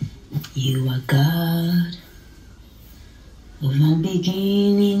 You are God from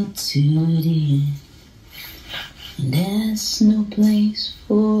beginning to the end. And there's no place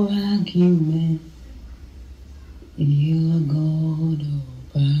for argument. You are God all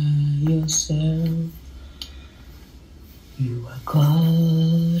by yourself. You are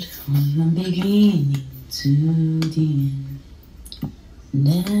God from beginning to the end.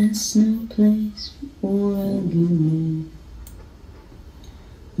 There's no place for argument.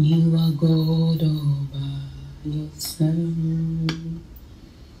 You are God all by yourself.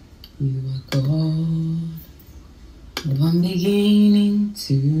 You are God from beginning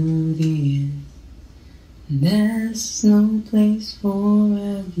to the end. There's no place for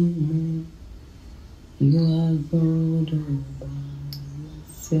argument. You are God all by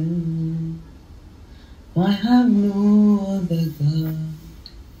yourself. I have no other God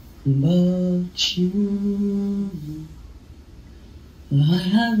but you. I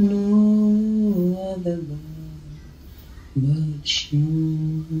have no other God but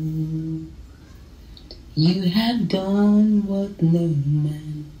you. You have done what no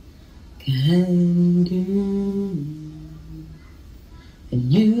man can do,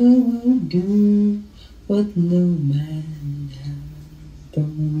 and you will do what no man has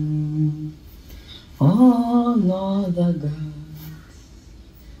done. All other gods,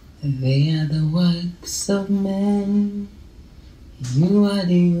 they are the works of men. You are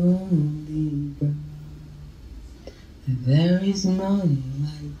the only God. There is none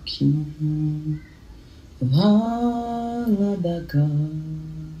like you. All other gods,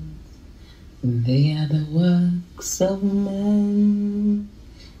 they are the works of men.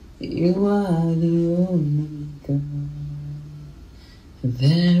 You are the only God.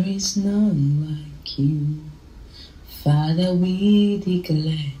 There is none like you. Father, we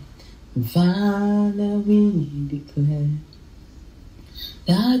declare, Father, we declare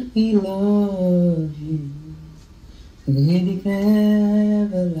that we love you. We declare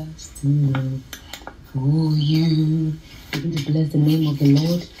everlasting love for you. Begin to bless the name of the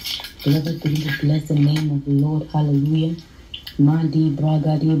Lord. Beloved, begin to bless the name of the Lord. Hallelujah. Mandi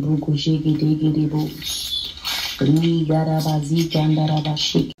bragadi bruko shake de bos. Ri garabazi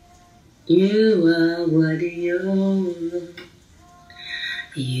kandarabashik. You are worthy, O Lord.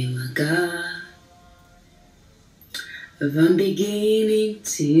 You are God from beginning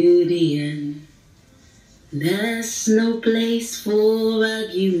to the end. There's no place for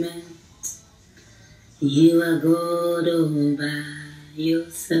argument. You are God all by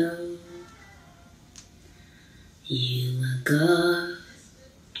yourself. You are God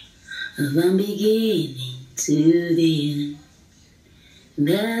from beginning to the end.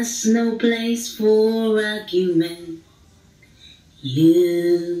 There's no place for argument.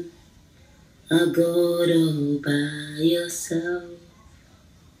 You are God all by yourself.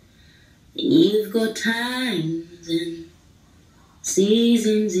 You've got times and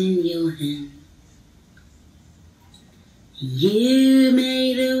seasons in your hand. You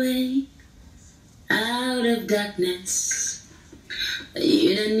made a way out of darkness.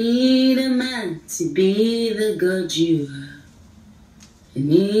 You don't need a man to be the God you are.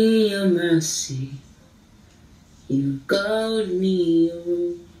 And in your mercy, you called me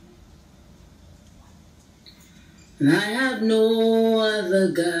home. I have no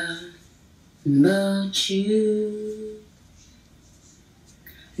other God but you.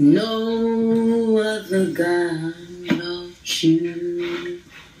 No other God but you.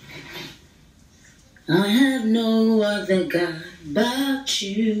 I have no other God but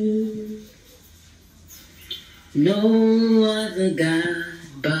you. No other God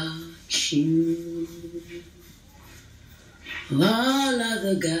but you. All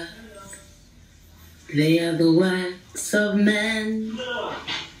other gods, they are the works of man.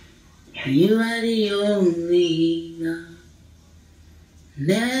 You are the only God.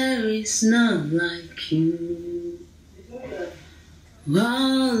 There is none like you.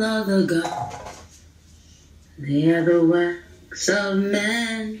 All other gods, they are the works of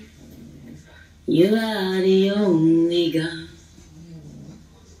man. You are the only God.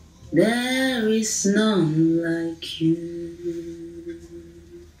 There is none like you.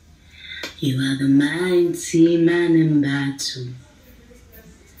 You are the mighty man in battle.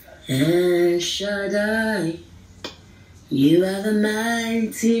 El Shaddai. You are the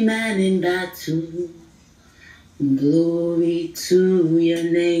mighty man in battle. Glory to your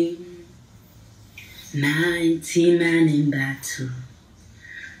name. Mighty man in battle.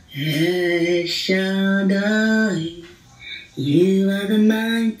 El Shaddai. You are the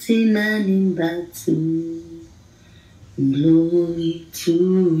mighty man in battle. Glory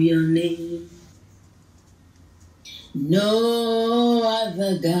to your name. No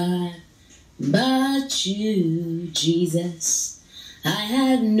other God but you, Jesus. I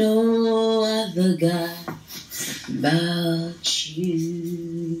have no other God but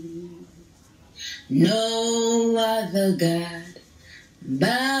you. No other God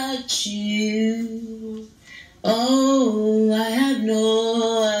but you. Oh, I have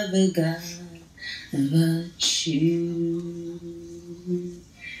no other God but you.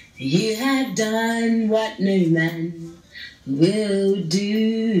 You have done what no man will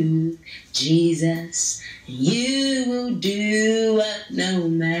do, Jesus. You will do what no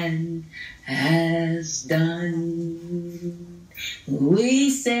man has done.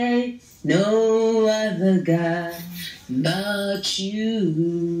 We say no other God but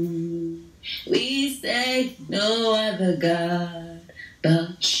you. We say no other God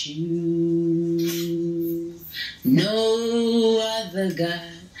but you. No other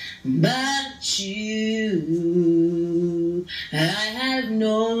God but you. I have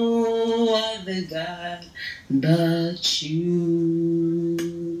no other God but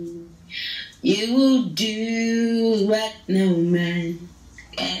you. You will do what no man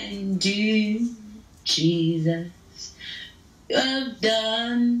can do, Jesus. You have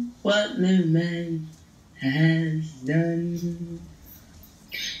done what no man has done.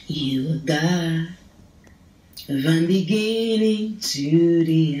 You are God from beginning to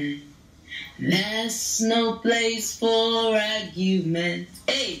the end. There's no place for argument.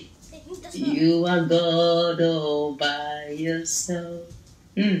 Hey, you are God all by yourself.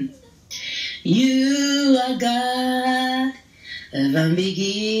 You are God from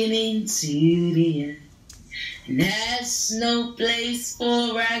beginning to the end. There's no place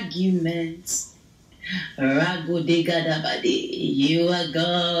for arguments. You are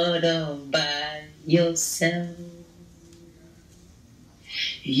God all by yourself.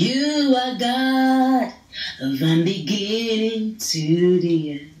 You are God from beginning to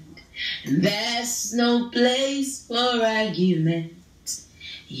the end. There's no place for argument.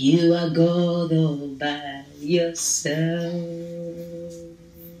 You are God all by yourself.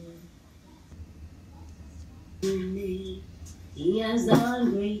 He has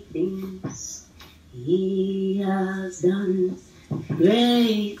done great things. He has done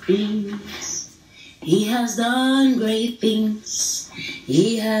great things. He has done great things.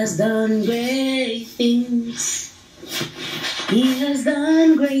 He has done great things. He has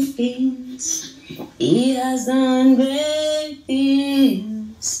done great things. He has done great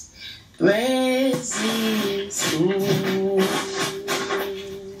things. Praise His holy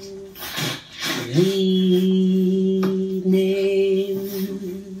name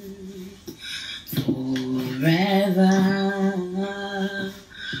forever.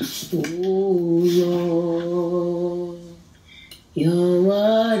 Oh Lord, your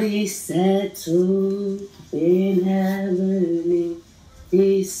word is settled in heaven. It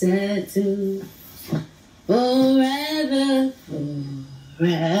is settled forever,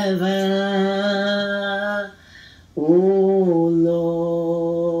 forever. Oh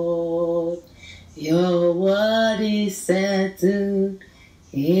Lord, your word is settled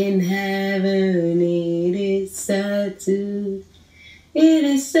in heaven. It is settled. It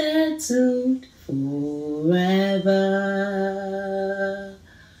is settled forever.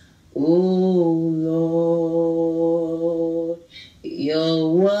 Oh Lord.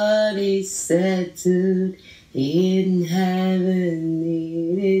 What is settled in heaven,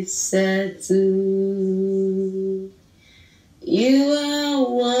 it is settled. You are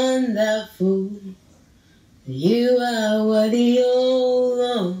wonderful. You are worthy, O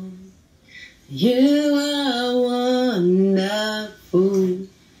Lord. You are wonderful.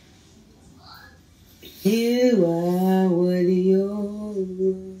 You are worthy, O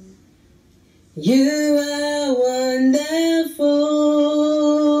Lord. You are wonderful.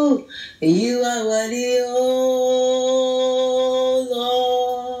 You are worthy, O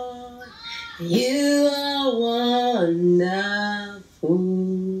Lord. You are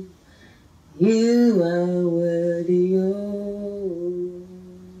wonderful. You are worthy, O Lord.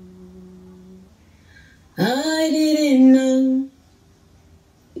 I didn't know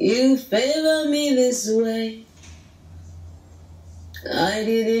you favor me this way. I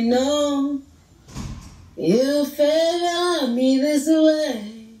didn't know you favor me this way.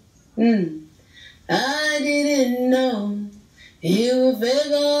 I didn't know you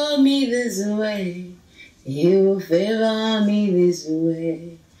favor me this way. You favor me this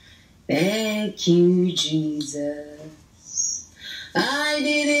way. Thank you, Jesus. I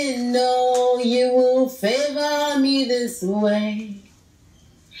didn't know you will favor me this way.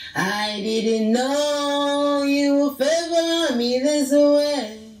 I didn't know you will favor me this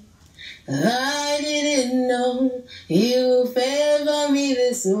way. I didn't know you favor me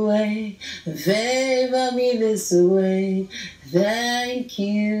this way. Favor me this way. Thank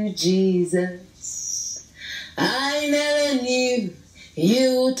you, Jesus. I never knew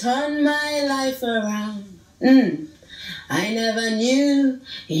you turned my life around. I never knew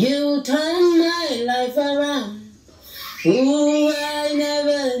you turned my life around. Ooh, I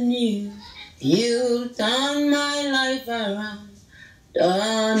never knew you turned my life around.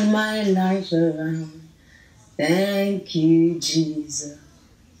 Turn my life around. Thank you, Jesus.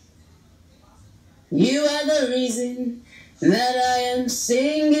 You are the reason that I am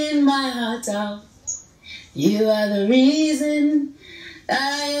singing my heart out. You are the reason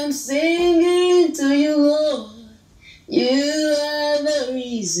I am singing to you, Lord. You are the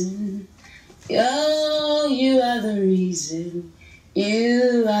reason. Oh, you are the reason.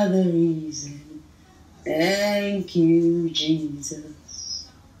 You are the reason. Thank you, Jesus.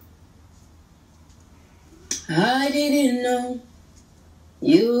 I didn't know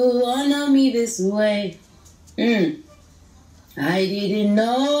you honor me this way. I didn't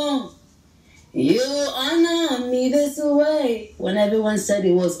know you honor me this way. When everyone said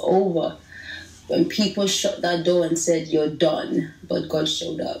it was over, when people shut that door and said you're done, but God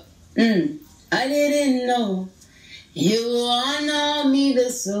showed up. I didn't know you honor me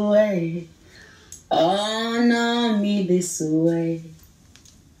this way. Honor me this way.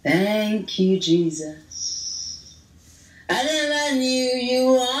 Thank you, Jesus. I never knew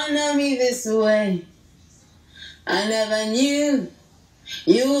you honor me this way. I never knew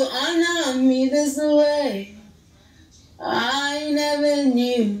you honor me this way. I never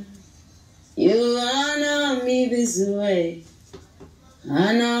knew you honor me this way.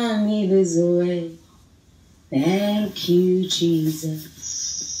 Honor me this way. Thank you, Jesus.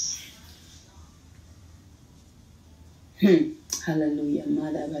 Hallelujah.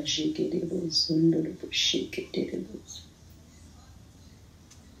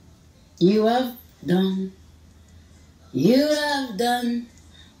 You have done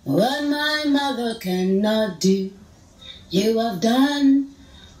what my mother cannot do. You have done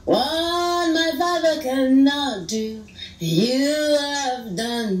what my father cannot do. You have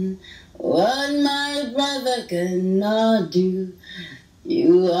done what my brother cannot do.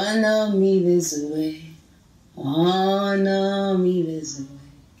 You honor me this way. Honor me this way.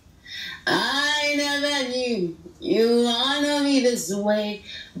 I never knew you honor me this way.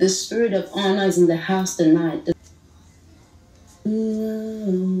 The spirit of honor is in the house tonight.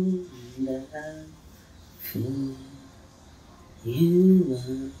 You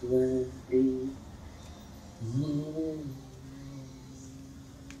are worthy.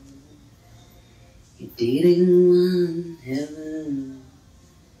 You didn't want heaven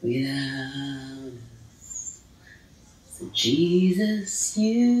without us. So Jesus,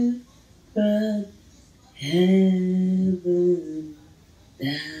 you brought heaven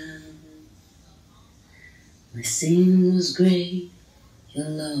down. My sin was great, your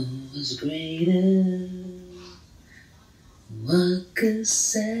love was greater. What could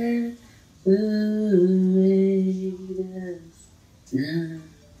separate us now?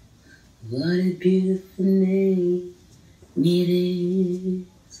 What a beautiful name it is.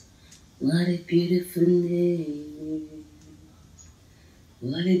 What a beautiful name it is.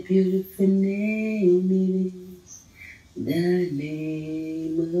 What a beautiful name it is. The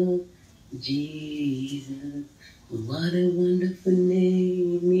name of Jesus. What a wonderful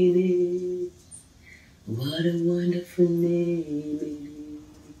name it is. What a wonderful name it is.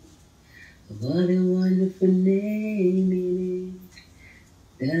 What a wonderful name it is.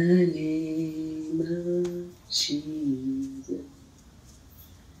 The name of Jesus.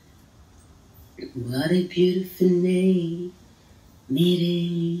 What a beautiful name it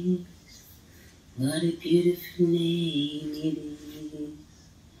is. What a beautiful name it is.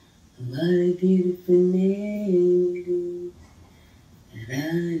 What a beautiful name it is.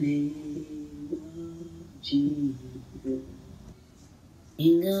 The name of Jesus.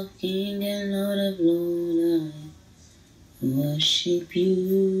 King of kings and Lord of lords, I worship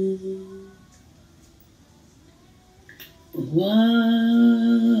you.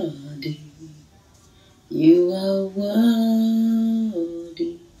 Worthy, you are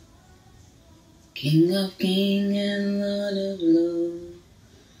worthy. King of kings and Lord of lords,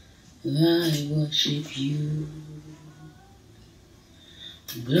 I worship you.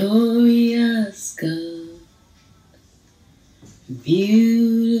 Glorious God,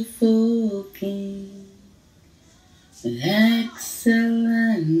 beautiful King,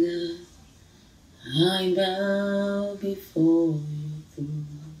 excellent God, I bow before your throne.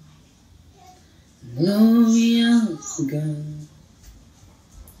 Glorious God,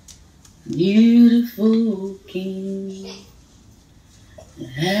 beautiful King,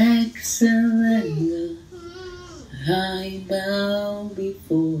 excellent God, I bow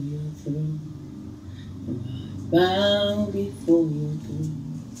before your throne. I bow before your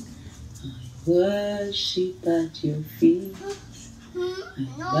throne. I worship at your feet. I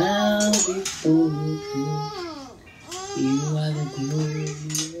bow before your throne. You are the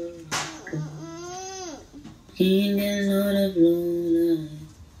glorious God. King and Lord of lords,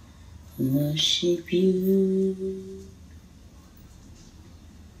 I worship you.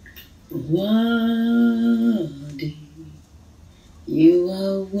 Worthy, you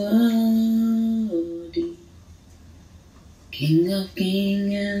are worthy. King of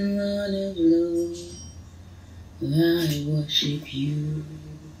kings and Lord of lords, I worship you.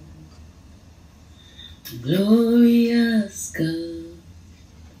 Glorious God,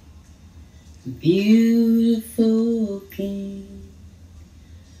 beautiful King,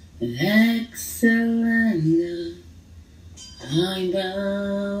 excellent God, I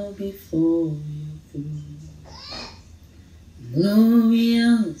bow before your throne.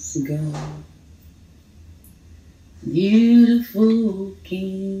 Glorious God, beautiful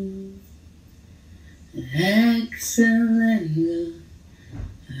King, excellent God,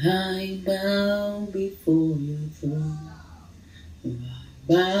 I bow before your throne. I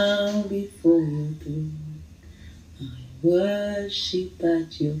bow before your throne. I worship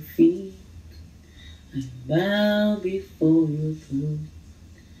at your feet. I bow before your throne.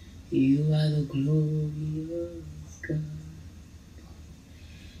 You are the glorious God.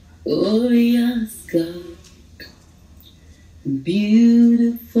 Glorious God,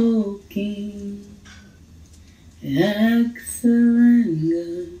 beautiful King, excellent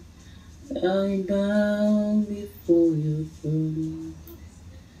God, I bow before your throne.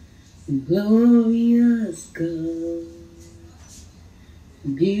 Glorious God,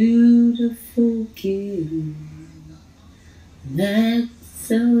 beautiful King,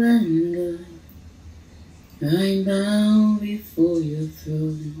 excellent God, I bow before your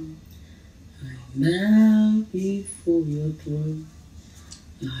throne. I bow before your throne.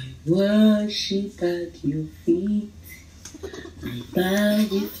 I worship at your feet. I bow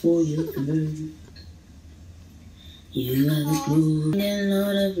before your throne. You are the glory and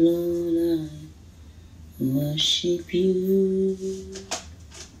Lord of lords, I worship you.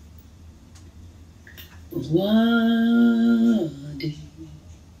 Worthy,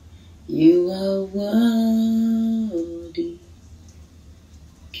 you are worthy.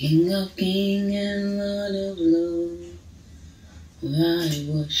 King of kings and Lord of lords, I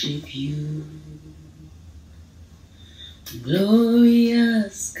worship you.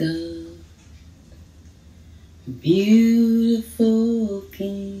 Glorious God, beautiful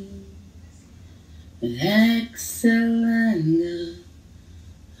King, excellent God,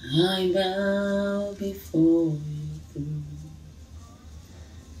 I bow before your throne.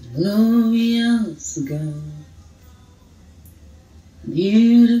 Glorious God,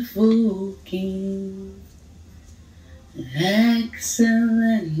 beautiful King,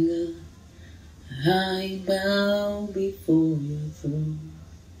 excellent God, I bow before your throne.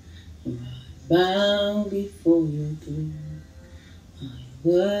 I bow before your throne. I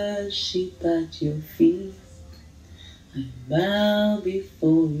worship at your feet. I bow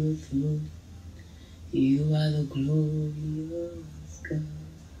before your throne. You are the glorious God.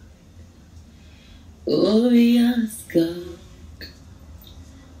 Glorious God.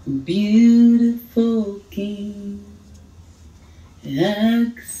 Beautiful King.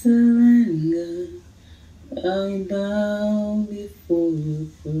 Excellent God. I bow before your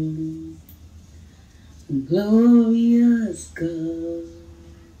throne. Glorious God.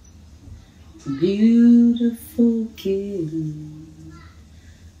 Beautiful King.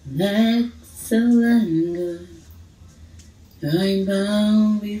 Excellent God. I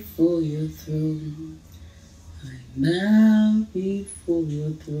bow before your throne. I bow before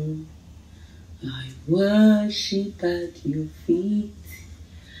your throne. I worship at your feet.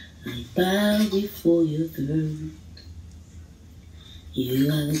 I bow before your throne. You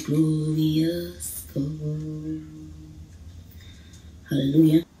are the glorious God.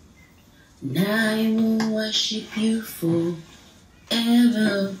 Hallelujah. And I will worship you forever.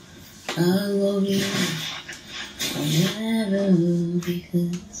 I love you forever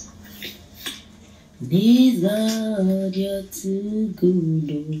because this God, you're too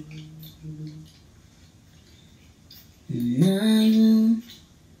good. And I will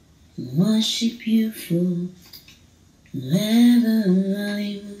worship you forever.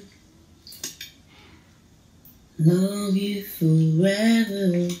 I will love you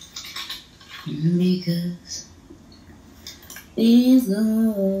forever because this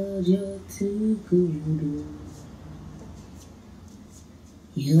God, you're too good.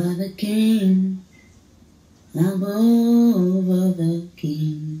 You are the King above other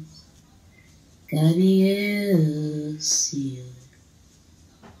kings. God be you.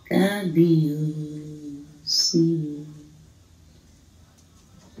 God be you.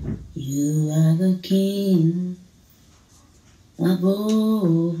 You are the King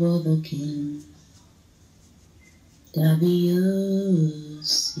above other kings. God be you.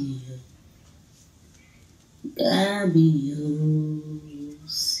 God be you.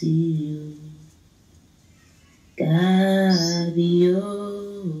 God be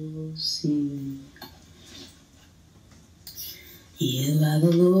you. You are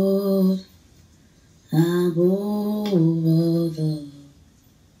the Lord above all the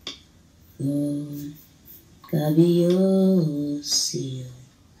Lord. God be your seal.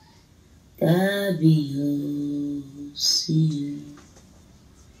 God be your seal.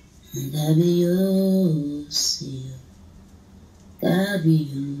 God be your seal. God be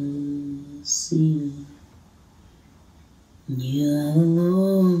your seal. You are the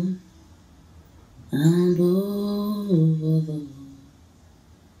Lord above all the Lord.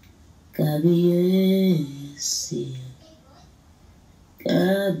 God be your seal.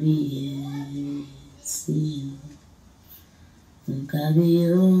 God be your seal. God be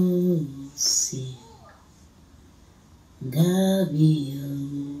your seal. God be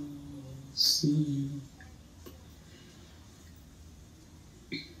your seal.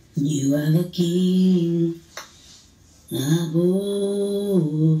 You are the King above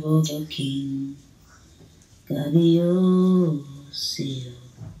all the King. God be your seal.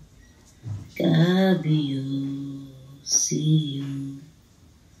 God be your seal.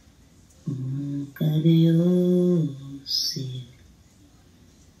 God be your seal.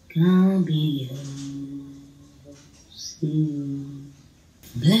 God be your seal.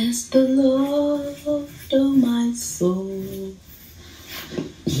 Bless the Lord, oh my soul.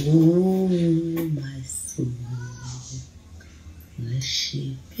 Oh my soul.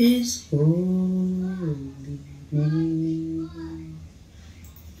 Worship His holy name.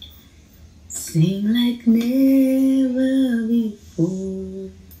 Sing like never before.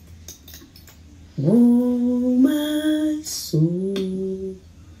 Oh my soul,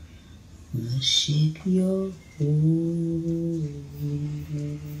 worship your holy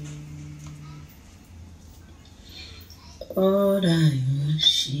name. Lord, I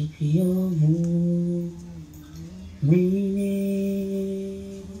worship your holy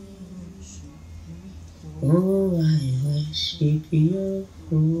name. Oh, I worship your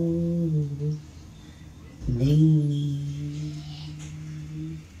holy name.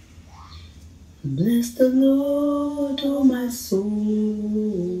 Bless the Lord, oh my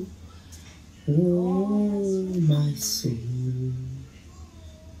soul. Oh my soul,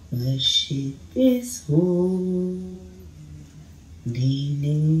 worship His holy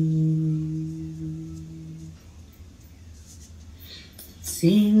name.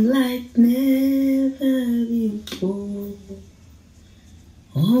 Sing like never before.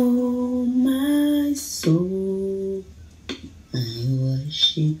 Oh my soul, I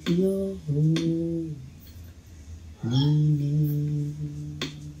worship your holy name.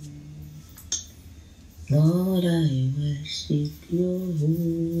 Lord, I worship your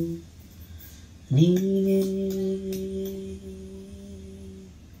holy name.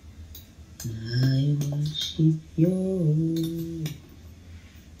 I worship your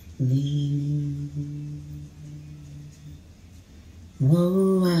name.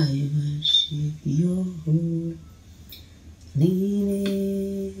 Oh, I worship your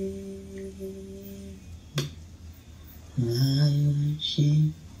name. I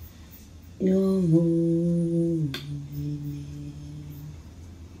worship your holy name.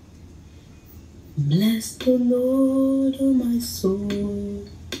 Bless the Lord, oh my soul.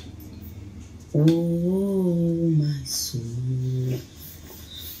 Oh, my soul,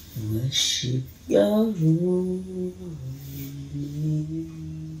 worship your holy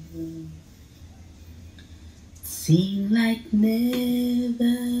name. Sing like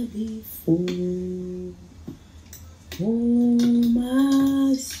never before. Oh,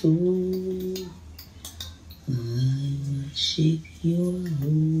 my soul, I worship your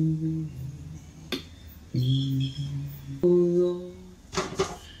holy name. Oh, Lord,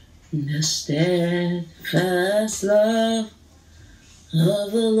 the steadfast love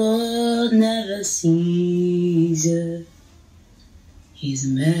of the Lord never ceases. His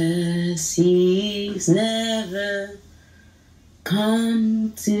mercies never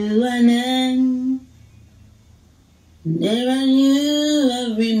come to an end. They are new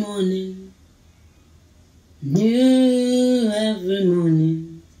every morning, new every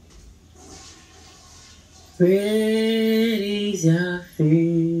morning. Great is your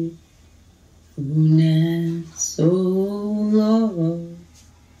faithfulness, O Lord.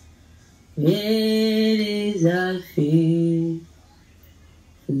 Great is thy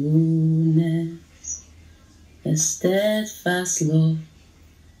faithfulness. The steadfast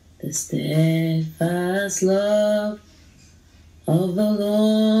love of the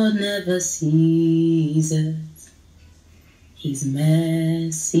Lord never ceases. His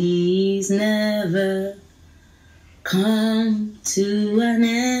mercies never come to an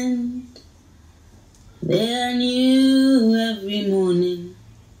end. They are new every morning,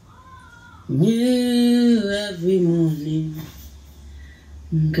 new every morning.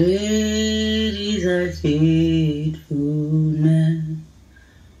 Great is thy faithfulness,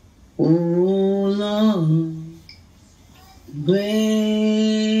 O Lord.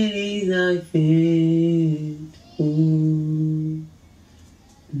 Great is thy faithfulness.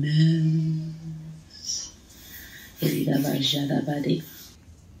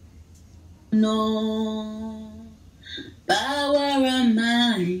 No power of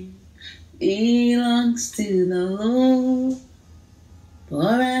mine belongs to the Lord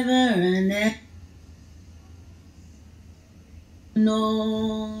forever and ever.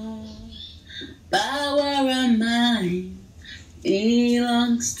 No power of mine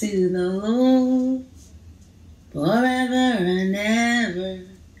belongs to the Lord forever and ever.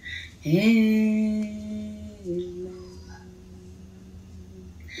 Amen.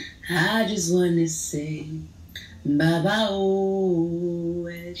 I just want to say, Baba O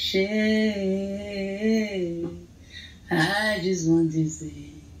Eshe. I just want to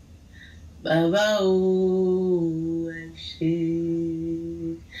say, Baba O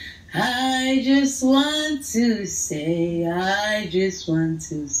Eshe. I just want to say,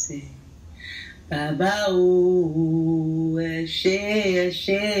 Baba O Eshe,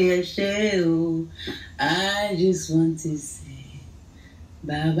 Eshe, Eshe, oh. I just want to say,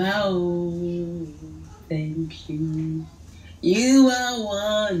 Baba O, thank you. You are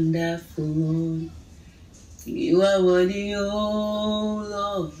wonderful. You are worthy, oh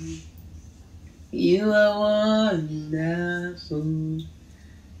Lord. You are wonderful.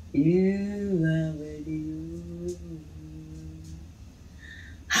 You are worthy, oh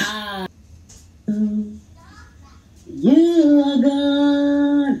Lord. You are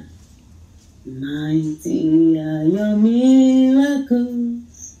God. Mighty are your miracles.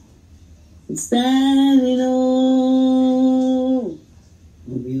 Standing all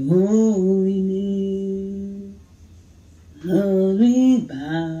of your holy name. Lord, we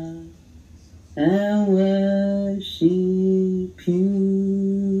bow and worship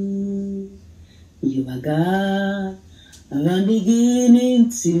you. You are God from beginning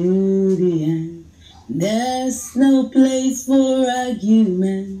to the end. There's no place for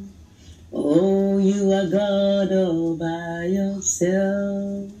argument. Oh, you are God all by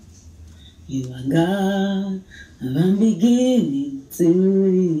yourself. You are God from beginning to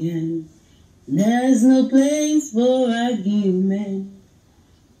the end. There's no place for argument.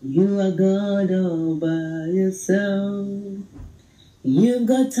 You are God all by yourself. You've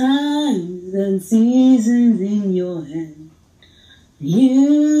got times and seasons in your hand.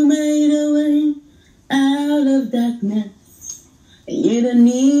 You made a way out of darkness. You don't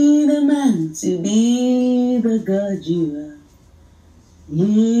need a man to be the God you are.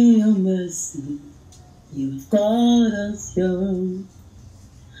 In your mercy, you have called us your own.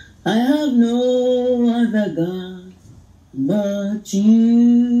 I have no other God but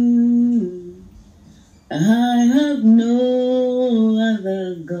you. I have no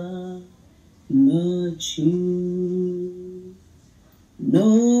other God but you.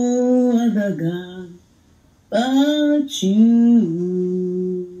 No other God but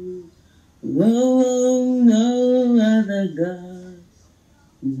you. Oh, no other God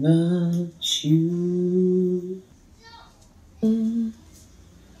but you.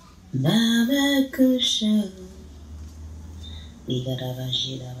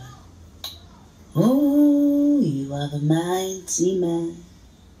 Oh, you are the mighty man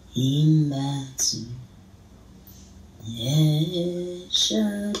in battle. Yes,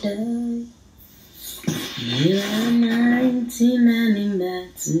 Shaddai. You are the mighty man in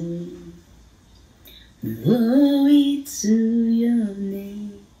battle. Glory to your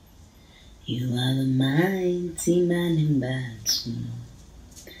name. You are the mighty man in battle.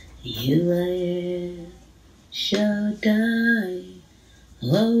 You are El Shaddai.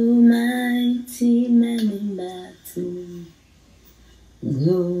 Almighty man in battle,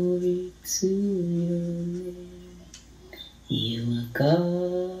 glory to your name. You are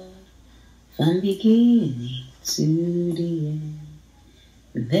God from beginning to the end.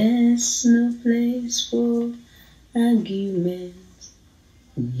 There's no place for argument.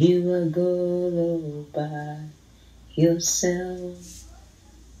 You are God all by yourself.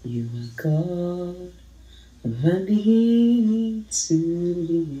 You are God from beginning to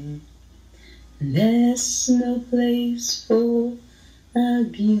the end. There's no place for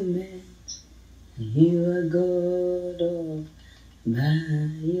argument. You are God all by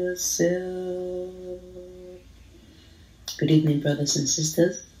yourself. Good evening, brothers and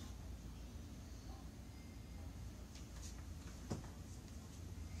sisters.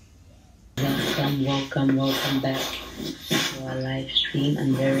 Welcome back to our live stream.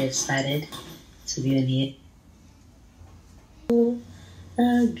 I'm very excited to be on here.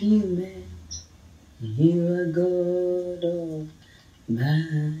 Argument. You are God all by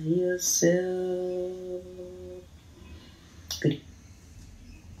yourself. Good.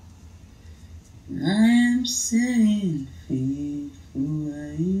 I am saying, faithful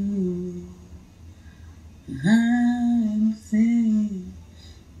are you. I am saying,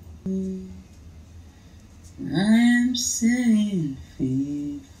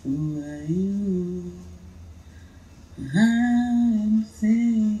 faithful are you. I am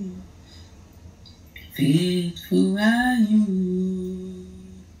saying, faithful are you.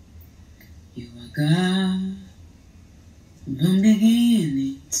 You are God from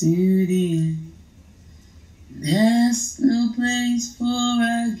beginning to the end. There's no place for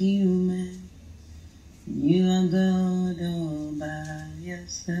argument. You are God all by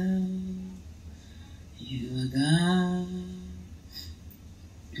yourself. You are God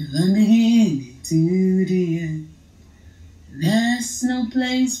from beginning to the end. There's no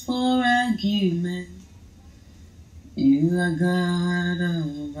place for argument. You are God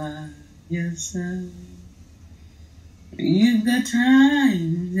all by yourself. You've got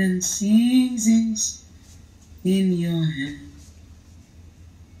times and seasons in your hand.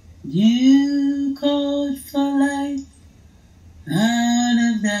 You called for light out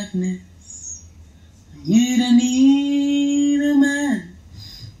of darkness. You don't need a man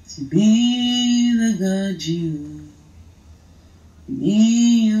to be the God you are.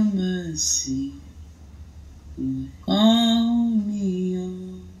 In your mercy, you call me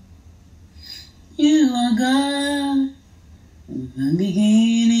on. You are God from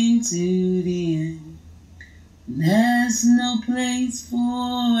beginning to the end. There's no place for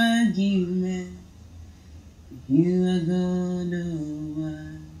argument. You are God all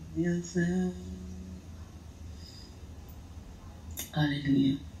by yourself.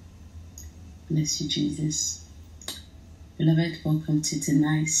 Hallelujah. Bless you, Jesus. Beloved, welcome to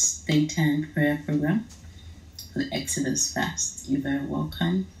tonight's daytime prayer program for the Exodus fast. You're very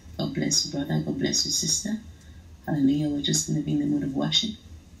welcome. God bless you, brother. God bless you, sister. Hallelujah. We're just going to be in the mood of worship,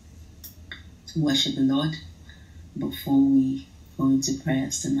 to worship the Lord before we go into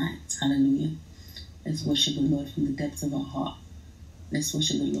prayers tonight. Hallelujah. Let's worship the Lord from the depths of our heart. Let's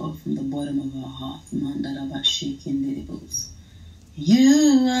worship the Lord from the bottom of our heart.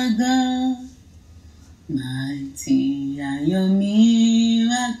 You are God, mighty are your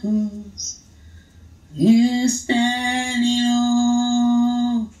miracles. You stand in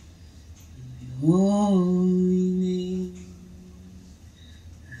awe of your holy name.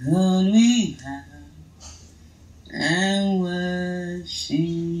 Lord, we bow and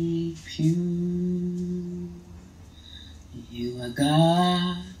worship you. You are God.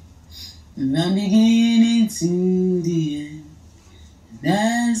 From beginning to the end.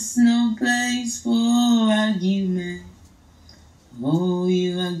 There's no place for argument. Oh,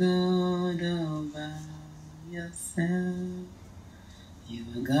 you are God all by yourself. You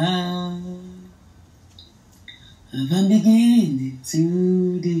are God. From beginning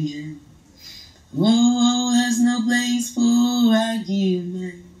to the end. Oh, there's no place for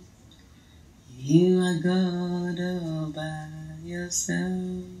argument. You are God all by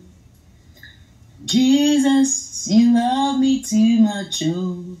yourself. Jesus, you love me too much,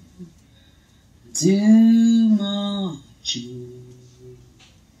 oh, too much, oh,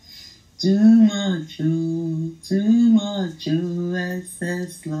 too much, oh, too much, oh,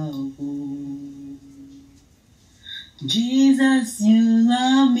 excess love, oh. Jesus, you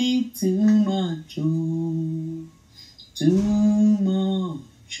love me too much, oh, too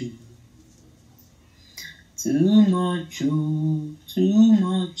much, oh. Too much,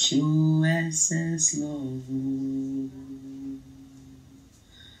 oh, excess love.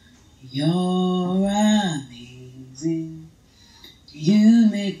 You're amazing. You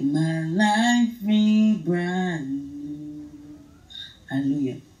make my life be brand new.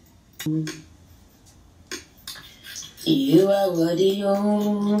 Hallelujah. You are worthy,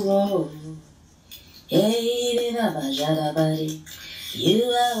 oh, hey, you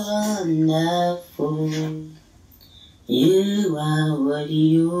are wonderful. You are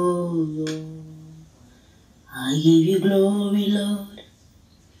worthy, oh Lord. I give you glory, Lord,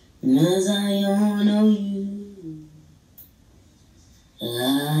 as I honor you.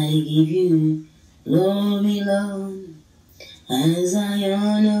 I give you glory, Lord, as I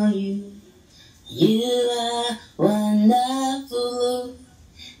honor you. You are wonderful,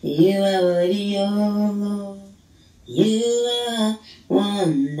 you are worthy, oh Lord. You are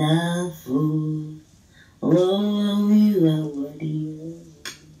wonderful. Oh, you are worthy.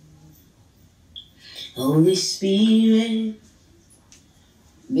 Holy Spirit,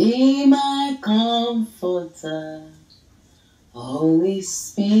 be my comforter. Holy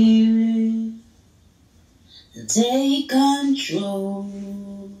Spirit, take control.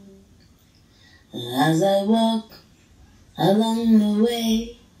 As I walk along the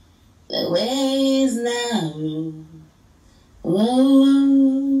way is narrow.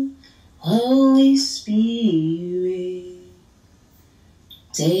 Oh, Holy Spirit,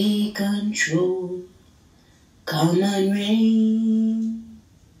 take control. Come and reign.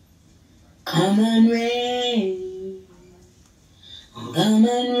 Come and reign. Come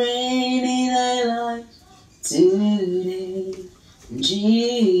and reign in thy life today.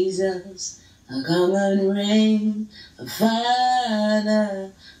 Jesus, come and reign.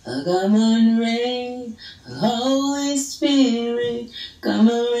 Father, come and reign. Holy Spirit, come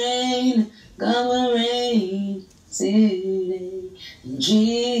and reign today.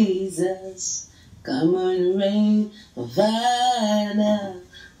 Jesus, come and reign. Father,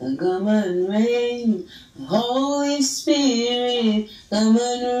 come and reign. Holy Spirit, come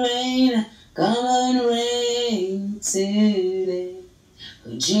and reign today.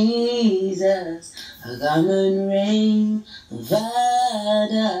 Jesus, come and reign.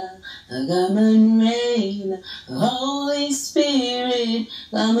 Father, come and reign. Holy Spirit,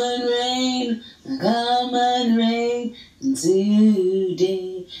 come and reign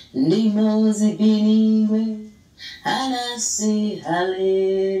today. Ndimozi biningwe, and I say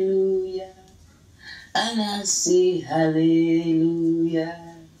hallelujah, and I say hallelujah.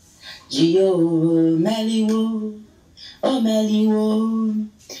 Jehovah Meliwo, oh Meliwo,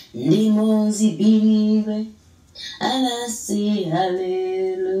 Ndimozi biningwe, and I say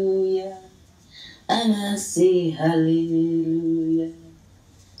hallelujah, and I say hallelujah.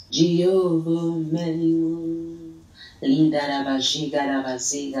 Jehovah Meliwo.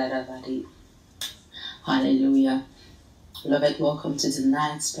 Hallelujah. Beloved, welcome to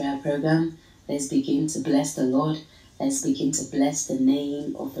tonight's prayer program. Let's begin to bless the Lord. Let's begin to bless the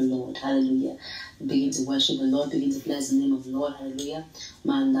name of the Lord. Hallelujah. Begin to worship the Lord. Begin to bless the name of the Lord. Hallelujah.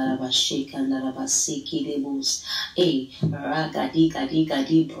 Begin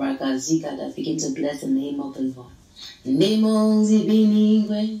to bless the name of the Lord.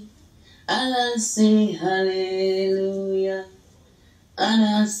 And I say hallelujah, and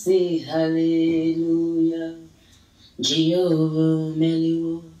I say hallelujah. Jehovah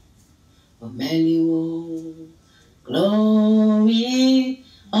Meliwo, oh Meliwo, glory,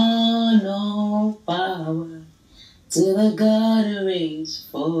 honor, power to the God who reigns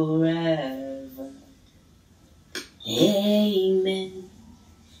forever. Amen,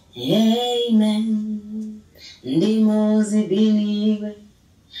 amen. Ndimozi binigwe.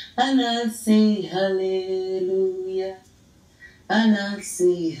 And I say hallelujah, And I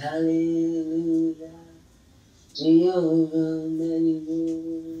say hallelujah, Jehovah, many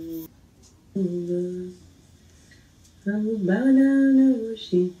more. I will bow down and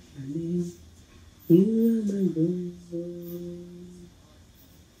worship your name. You are my God.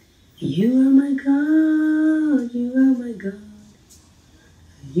 You are my God. You are my God.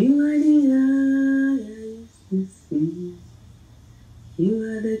 You are the eye I used to see. You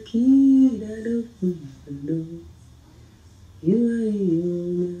are the key that opens the door. You are the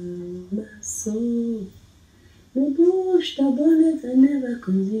owner of my soul. The bush, the bonnet, I never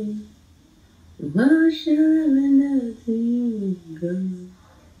consume. Why shall I render to you, God?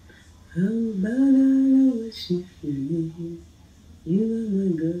 I will bow down and worship your name. You are my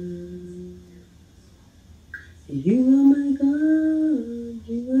God. You are my God.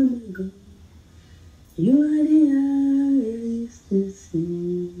 You are my God. You are the eye I used to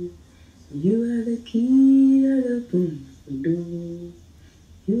see. You are the key that opens the door.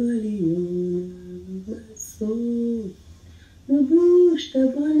 You are the owner of my soul. The bush, the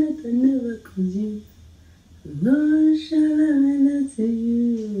bonnet, I never consume. What shall I render to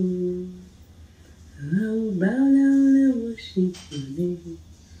you? I will bow down and worship your name.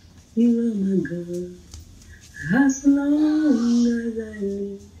 You are my God. As long as I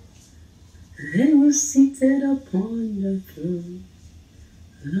live, I am seated upon the throne.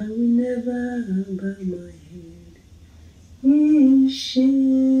 I will never bow my head in shame.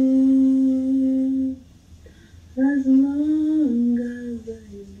 As long as I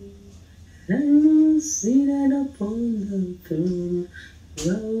live, I am seated upon the throne. I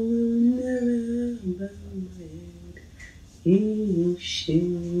will never bow my head in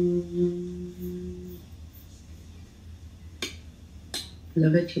shame.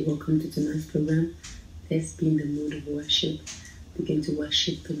 Beloved, you're welcome to tonight's program. Let's be in the mood of worship. Begin to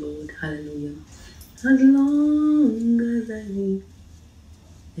worship the Lord. Hallelujah. As long as I live,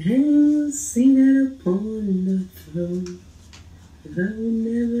 and seated upon the throne, I will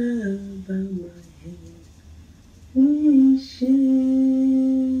never bow my head in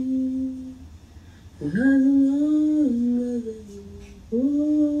shame. As long as I live,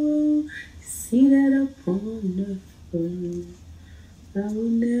 oh, seated upon the throne, I will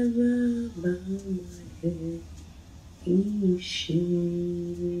never bow my head in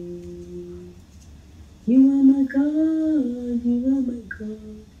shame. You are my God, you are my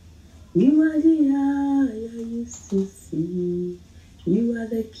God. You are the eye I used to see. You are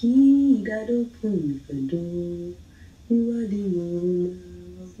the key that opens the door. You are the owner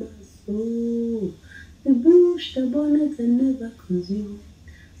of my soul. The bush, the bonnet, I never consume.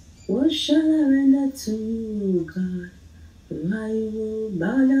 What shall I render to you, God? I will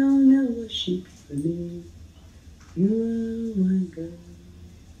bow down and worship your name. You are my God.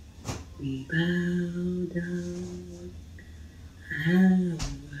 We bow down and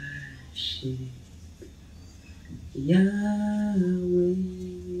worship Yahweh.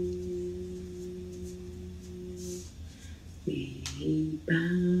 We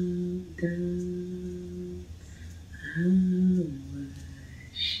bow down and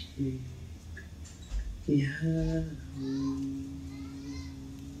worship Yahweh.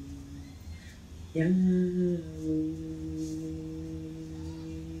 Yahweh,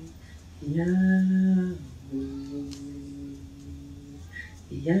 Yahweh,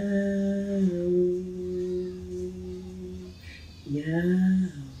 Yahweh,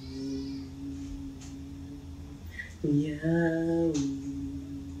 Yahweh, Yahweh,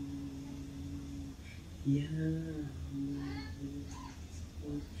 Yahweh.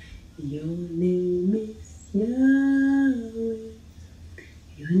 Your name is Yahweh.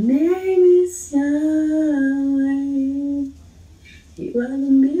 Your name is Yahweh. You are the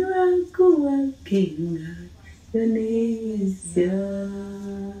miracle working God. Your name is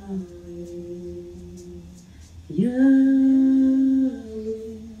Yahweh. Yahweh.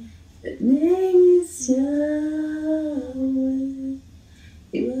 Your name is Yahweh.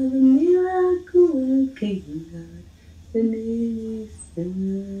 You are the miracle working God. Your name is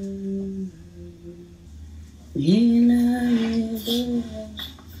Yahweh.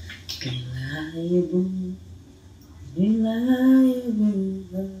 Reliable, reliable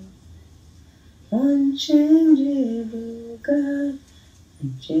God, unchangeable God,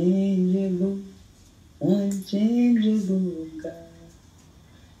 unchangeable, unchangeable God,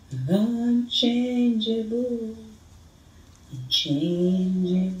 unchangeable,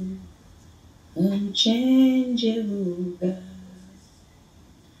 unchangeable, unchangeable God,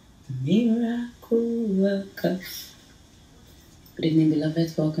 miracle worker. Good evening,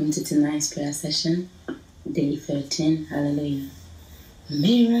 beloved. Welcome to tonight's prayer session, day 13. Hallelujah.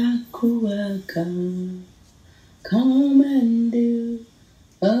 Miracle worker, Come and do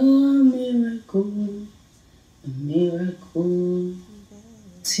a miracle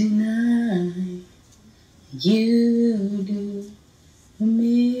tonight. You will do a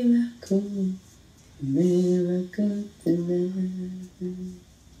miracle tonight.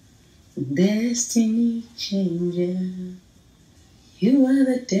 Destiny changer. You are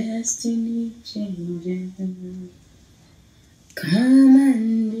the destiny changer. Come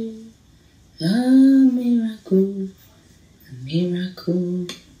and do a miracle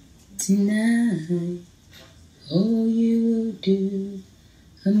tonight. Oh, you will do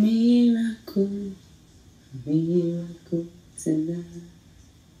a miracle tonight.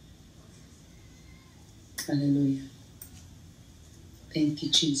 Hallelujah. Thank you,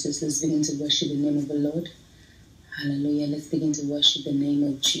 Jesus. Let's begin to worship the name of the Lord. Hallelujah. Let's begin to worship the name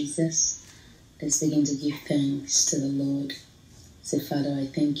of Jesus. Let's begin to give thanks to the Lord. Say, Father, I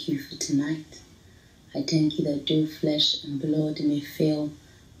thank you for tonight. I thank you that though flesh and blood may fail,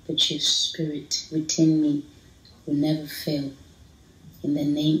 but your spirit within me will never fail. In the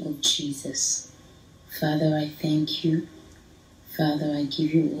name of Jesus. Father, I thank you. Father, I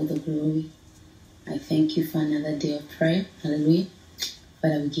give you all the glory. I thank you for another day of prayer. Hallelujah.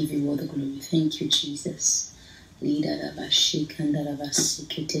 Father, we give you all the glory. Thank you, Jesus. For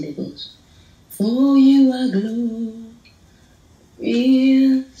you are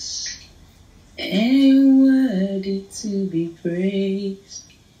glorious and worthy to be praised.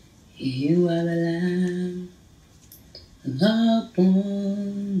 You are the Lamb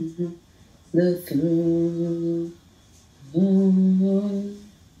upon the throne,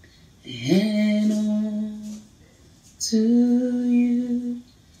 and on to you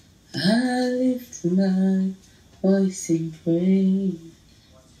I lift my voice in praise.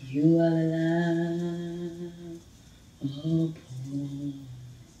 You are the Lamb upon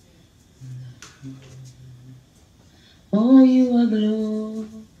the throne. Oh, you are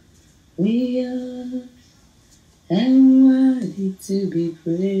glorious and worthy to be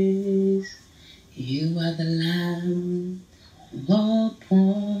praised. You are the Lamb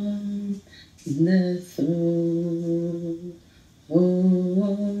upon the throne,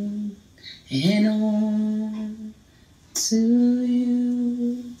 and on to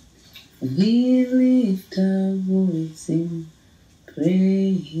you we lift our voice in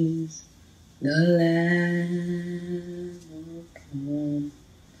praise. The Lamb upon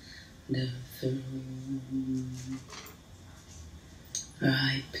the throne.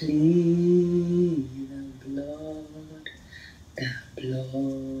 I plead the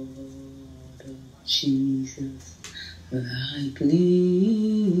blood of Jesus. I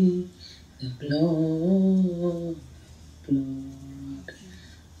plead the blood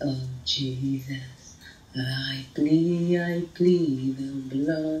of Jesus. I plead the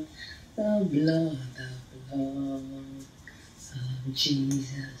blood of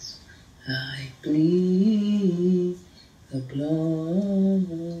Jesus. I plead the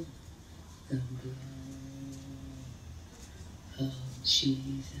blood of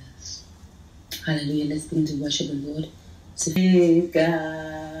Jesus. Hallelujah. Let's begin to worship the Lord. Say,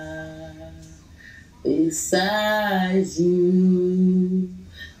 God, besides you,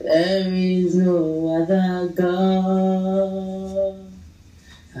 there is no other God.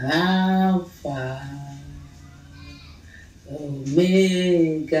 Alpha,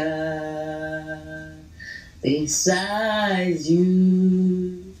 Omega, besides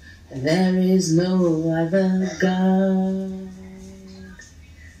you, there is no other God.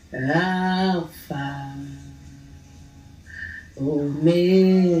 Alpha,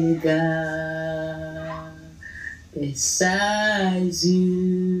 Omega, besides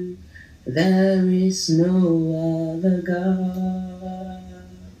you, there is no other God.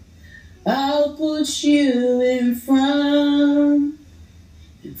 I'll put you in front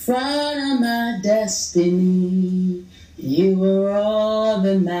of my destiny. You are all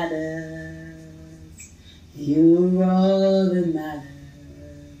that matters. You are all that matters.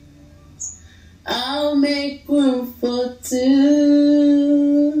 I'll make room for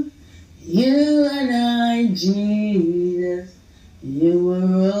two. You and I, Jesus. You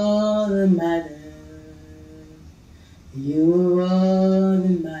are all that matters. You are all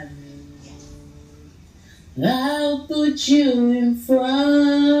that matters. I'll put you in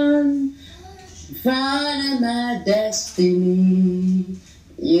front of my destiny.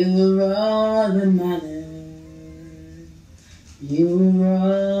 You are all that matters. You are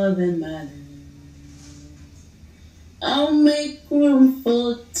all that matters. I'll make room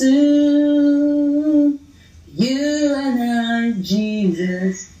for two. You and I,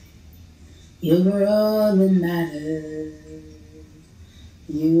 Jesus. You are all that matters.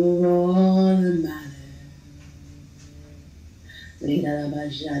 You are all that matters.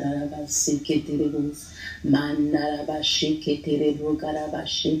 Darabashiketerebos. Mandarabashiketerebo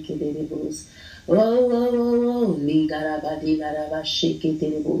garabashiketerebos. Oh, ligarabadi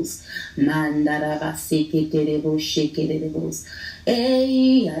garabashiketerebos. Mandarabasiketerebos shiketerebos.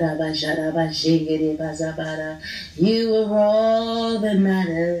 Hey, Arabasharabashigerebazabara. You are all that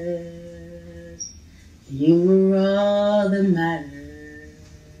matters. You are all that matters.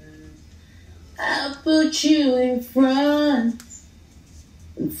 I'll put you in front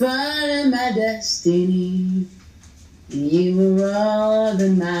of my destiny. You are all that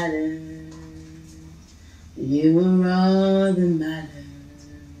matters. You are all that matters.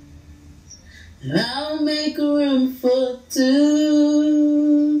 I'll make room for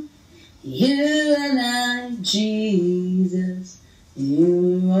two. You and I, Jesus.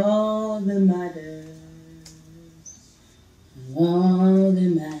 You are all that matters. All that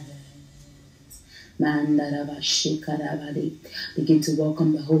matters. Mandarabashikarabadi. Begin to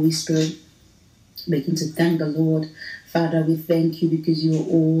welcome the Holy Spirit. Begin to thank the Lord. Father, we thank you because you are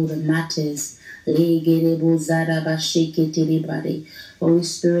all that matters. Holy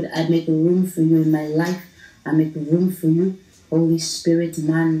Spirit, I make room for you in my life. I make room for you. Holy Spirit,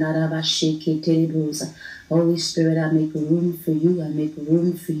 Holy Spirit, I make room for you. I make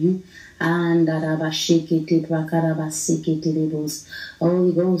room for you. And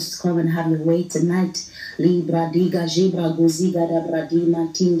Holy Ghost, come and have your way tonight.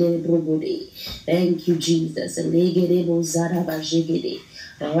 Thank you, Jesus.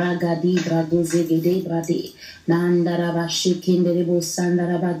 Ragadi bragozegede brade. Nandarabashikinderebo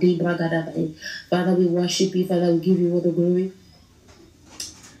sandarabadi bragadabade. Father, we worship you. Father, we give you all the glory.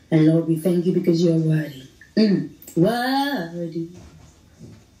 And Lord, we thank you because you are worthy. Worthy.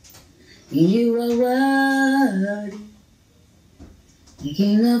 You are worthy. The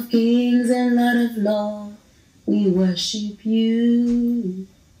King of kings and Lord of lords. We worship you.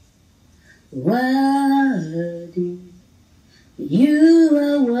 Worthy. You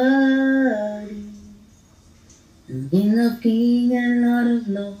are worthy, King of kings and Lord of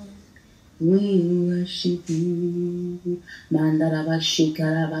lords. We worship you.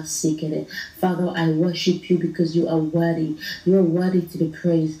 Father, I worship you because you are worthy. You are worthy to be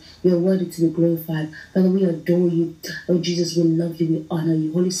praised. You are worthy to be glorified. Father, we adore you. Oh Jesus, we love you. We honor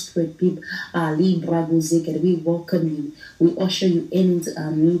you. Holy Spirit, we welcome you. We usher you into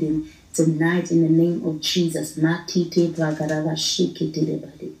our meeting tonight in the name of Jesus.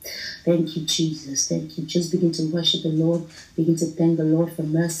 Thank you, Jesus. Thank you. Just begin to worship the Lord. Begin to thank the Lord for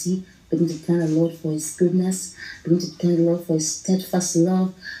mercy. Begin to thank the Lord for his goodness. Begin to thank the Lord for his steadfast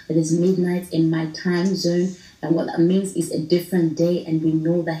love. It is midnight in my time zone. And what that means is a different day. And we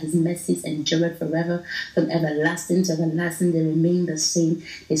know that his mercies endure forever. From everlasting to everlasting, they remain the same.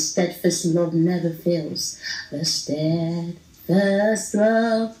 His steadfast love never fails. The steadfast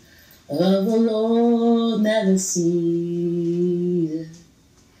love of the Lord never ceases.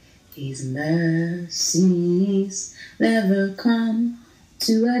 His mercies never come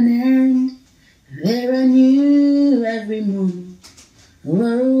to an end. They are new every morning.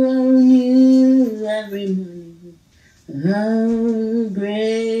 Oh, new every morning. Oh,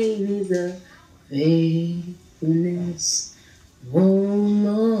 great is the faithfulness. Oh,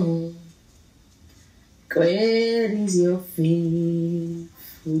 Lord, great is your faithfulness.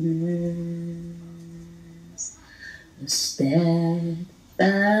 The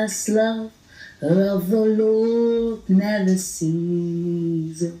steadfast love of the Lord never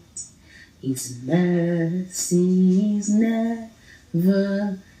ceases. His mercies never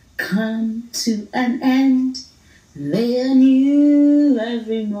come to an end. They are new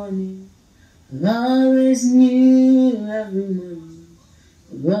every morning. Always new every morning.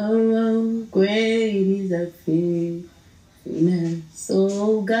 Oh, great is thy faithfulness,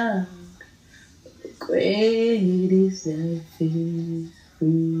 oh God. Great is thy faithfulness.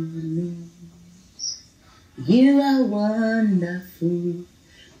 You are wonderful.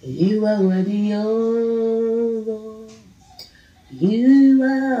 You are worthy, oh Lord. You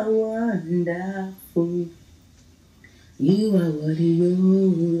are wonderful. You are worthy, oh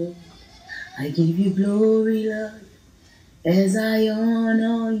Lord. I give you glory, Lord, as I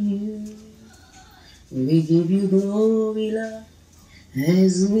honor you. We give you glory, Lord,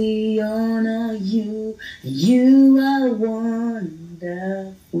 as we honor you. You are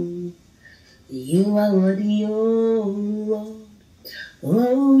wonderful. You are worthy, oh Lord.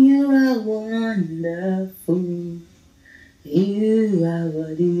 Oh, you are wonderful. You are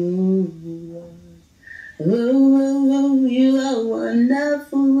worthy, oh Lord. Oh, you are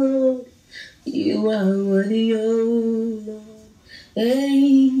wonderful, Lord. You are worthy, oh Lord. Hey,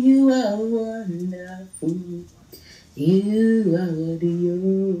 you are wonderful. You are worthy,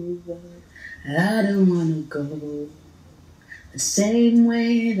 oh God. I don't want to go the same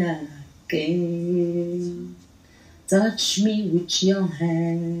way that I came. Touch me with your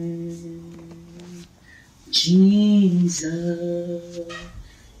hand, Jesus.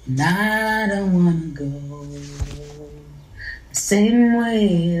 And I don't want to go the same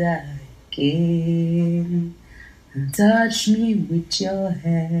way that I came. And touch me with your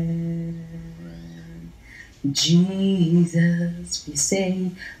hand, Jesus. We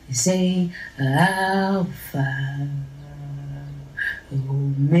say, Alpha,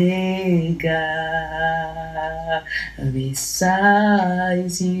 Omega.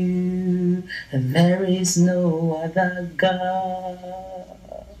 Besides you, there is no other God.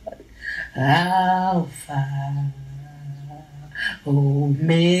 Alpha,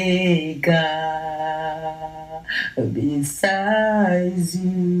 Omega. Besides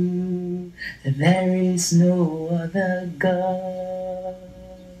you, there is no other God.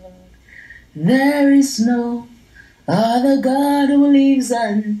 There is no other God who lives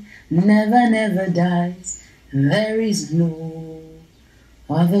and never dies. There is no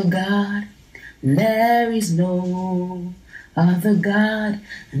other God. There is no other God.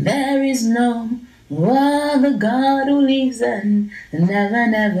 There is no other God who lives and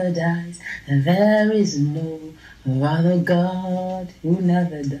never dies. There is no other God who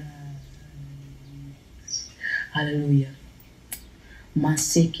never dies. Hallelujah.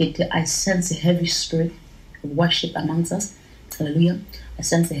 Masekete, I sense a heavy spirit of worship amongst us. Hallelujah. I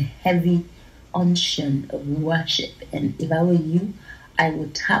sense a heavy unction of worship. And if I were you, I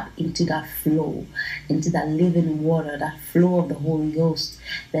would tap into that flow, into that living water, that flow of the Holy Ghost.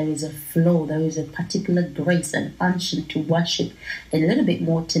 There is a flow, there is a particular grace and unction to worship a little bit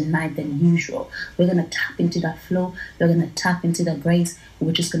more tonight than usual. We're going to tap into that flow. We're going to tap into the grace.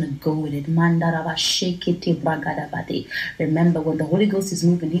 We're just going to go with it. Remember, when the Holy Ghost is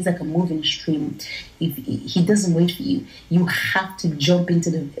moving, he's like a moving stream. If he doesn't wait for you, you have to jump into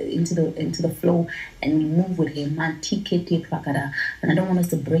the flow and move with him. And I don't want us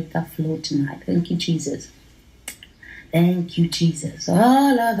to break that flow tonight. Thank you, Jesus. Thank you, Jesus.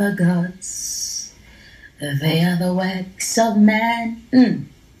 All other gods, they are the works of man.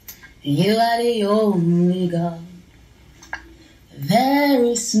 You are the only God. There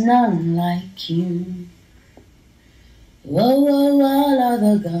is none like you. Oh, all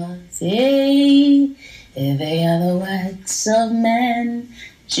other gods, hey, they are the works of man.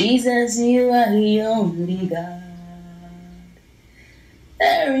 Jesus, you are the only God.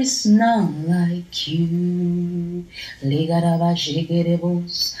 There is none like you.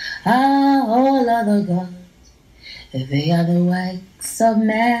 All other gods, they are the works of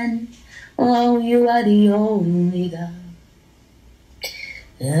man. Oh, you are the only God.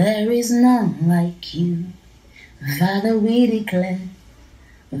 There is none like you. Father, we declare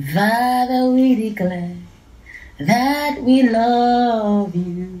that we love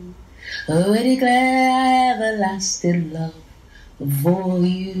you. We declare everlasting love for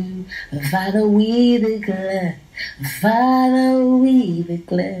you. Father, we declare that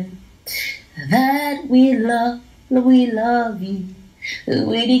we love you.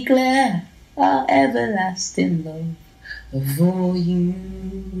 We declare our everlasting love for you.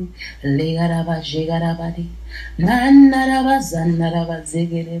 Ligaraba jigarabadi, nanaraba zanaraba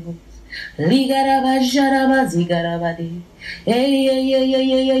zigerebo. Ligaraba jaraba zigarabadi.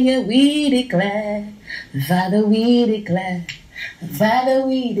 Hey, we declare, Father, we declare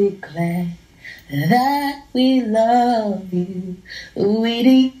that we love you. We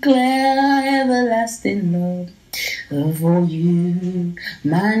declare everlasting love for you.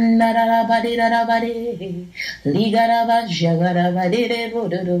 Mandarabadi darabadi, ligaraba jagarabadi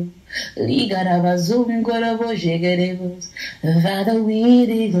rebodo, ligaraba zungorobo jegerebos. Father, we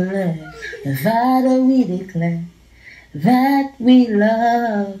declare that we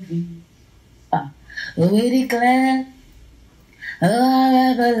love you. We declare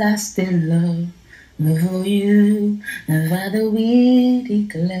our everlasting love for you. Father, we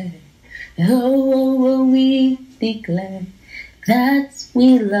declare, we declare that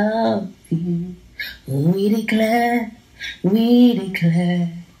we love you.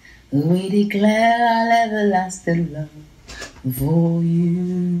 We declare our everlasting love for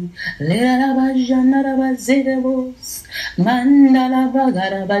you. You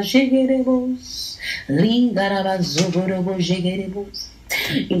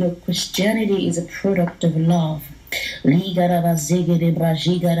know, Christianity is a product of love. Christianity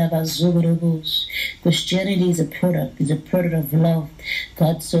is a product of love.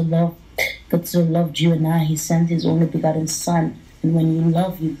 God so loved you and I, he sent his only begotten son. And when you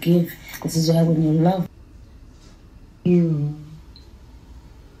love, you give. This is why when you love, You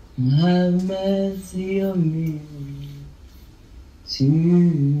have mercy on me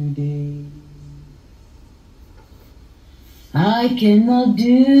today. I cannot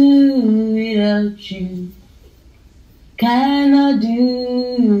do without you. Cannot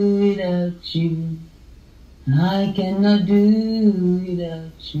do without you. I cannot do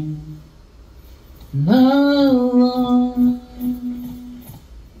without you. No, Lord.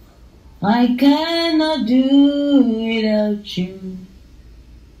 I cannot do without you.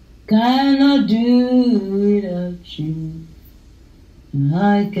 Cannot do without you.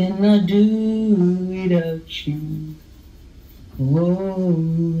 I cannot do without you. Oh,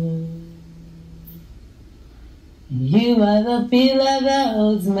 Lord. You are the pillar that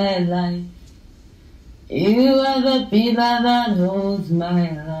holds my life. You are the pillar that holds my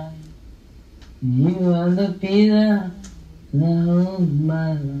life. You are the pillar that holds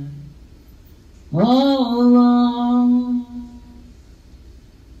my life. Oh Lord,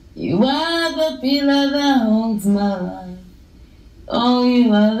 you are the pillar that holds my life. Oh,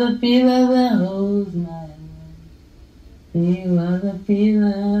 you are the pillar that holds my life. You are the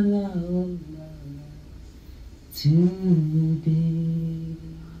pillar that holds my life today.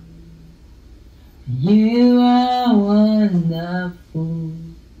 You are wonderful.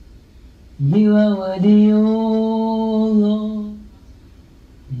 You are worthy, oh Lord.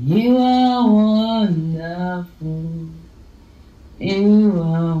 You are wonderful. You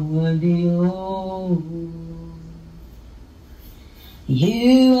are worthy, oh.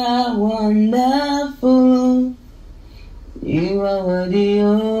 You are wonderful. You are worthy,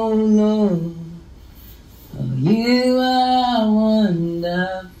 oh Lord. Oh, you are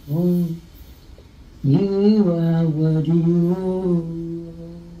wonderful. You are worthy, oh.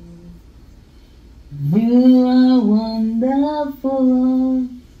 You are wonderful.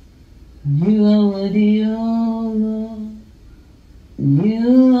 You are worthy, oh Lord.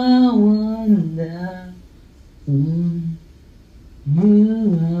 You are wonderful.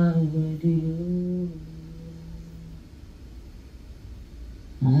 You are worthy, oh.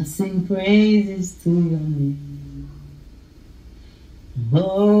 I sing praises to your name,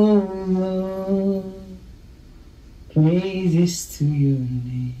 oh Lord. Praises to your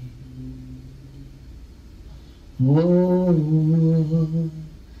name, oh Lord.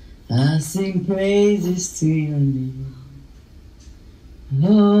 I sing praises to your name,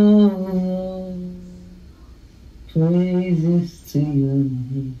 oh Lord. Praises to your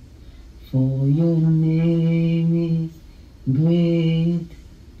name, for your name is great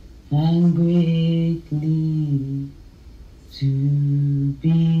and greatly to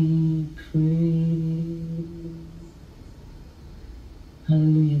be praised.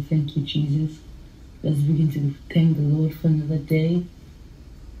 Hallelujah. Thank you, Jesus. Let's begin to thank the Lord for another day.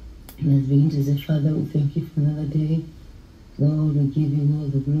 Let's begin to say, Father, we thank you for another day. Lord, we give you all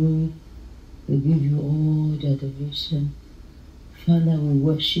the glory. We give you all the adoration. Father, we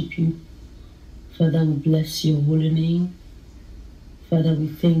worship you. Father, we bless your holy name. Father, we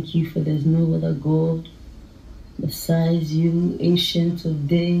thank you for there's no other God besides you, ancient of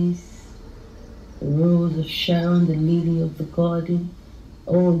days, the rose of Sharon, the lily of the garden.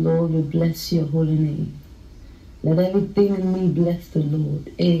 Oh Lord, we bless your holy name. Let everything in me bless the Lord.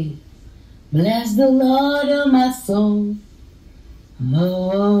 Hey, bless the Lord, oh my soul.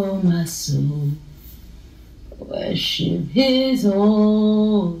 Oh, my soul, worship his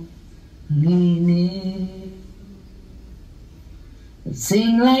holy name.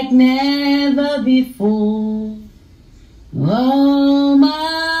 Sing like never before. Oh,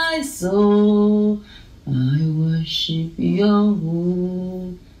 my soul, I worship your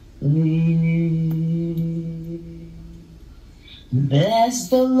holy name. Bless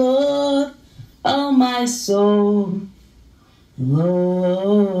the Lord, oh, my soul.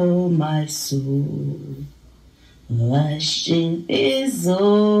 Oh, my soul, worship his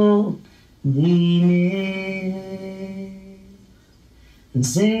holy name.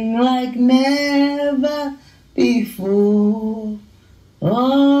 Sing like never before.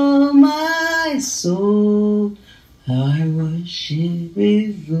 Oh, my soul, I worship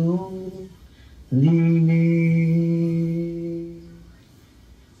his holy name.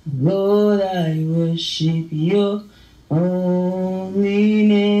 Lord, I worship your holy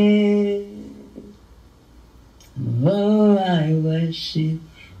name. Oh, I worship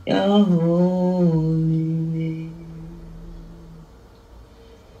your holy name.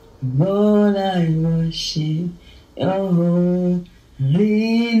 Lord, I worship your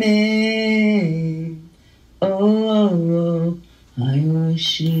holy name. Oh, I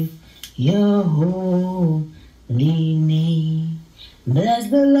worship your holy name. Bless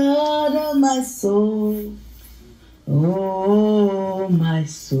the Lord, oh my soul. Oh,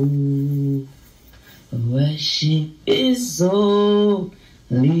 soul. Worship is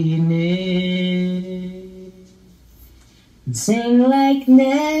holiness. Sing like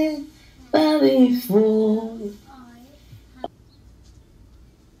never before.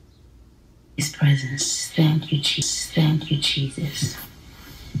 His presence. Thank you, Jesus. Thank you, Jesus.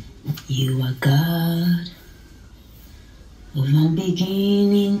 You are God from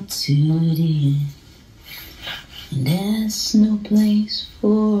beginning to the end. And there's no place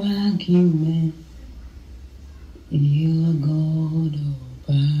for argument. You are God all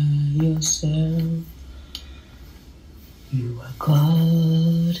by yourself. You are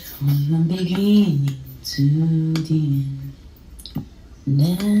God from beginning to the end.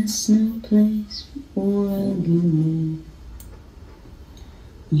 There's no place for argument.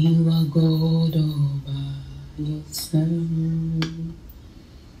 You are God all by yourself.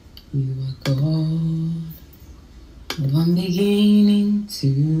 You are God from beginning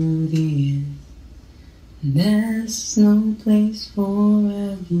to the end. There's no place for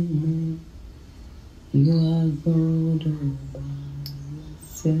argument. You are God all by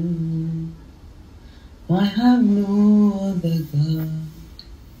yourself. I have no other God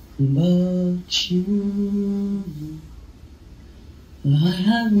but you. I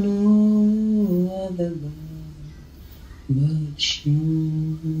have no other God but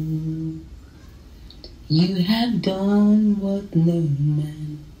you. You have done what no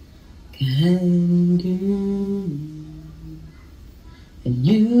man can do, and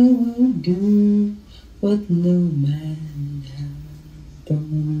you will do what no man has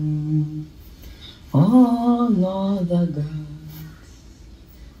done. All other gods,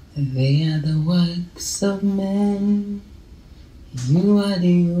 they are the works of men. You are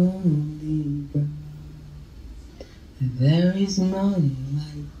the only God. There is none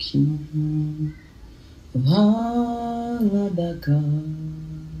like you. All other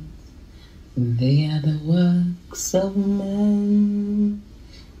gods, they are the works of men.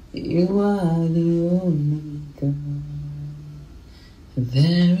 You are the only God.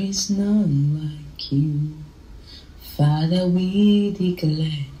 There is none like you. Father, we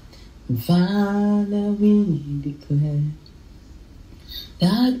declare, Father, we declare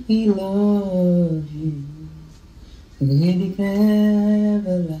that we love you. We declare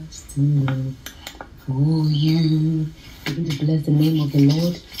everlasting love for you. Begin to bless the name of the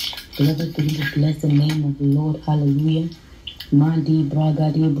Lord. Beloved, begin to bless the name of the Lord. Hallelujah. Mandi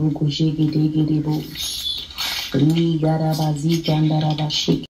braga de bruko shege dege de bo. Ri garaba zi gandara ba sheke.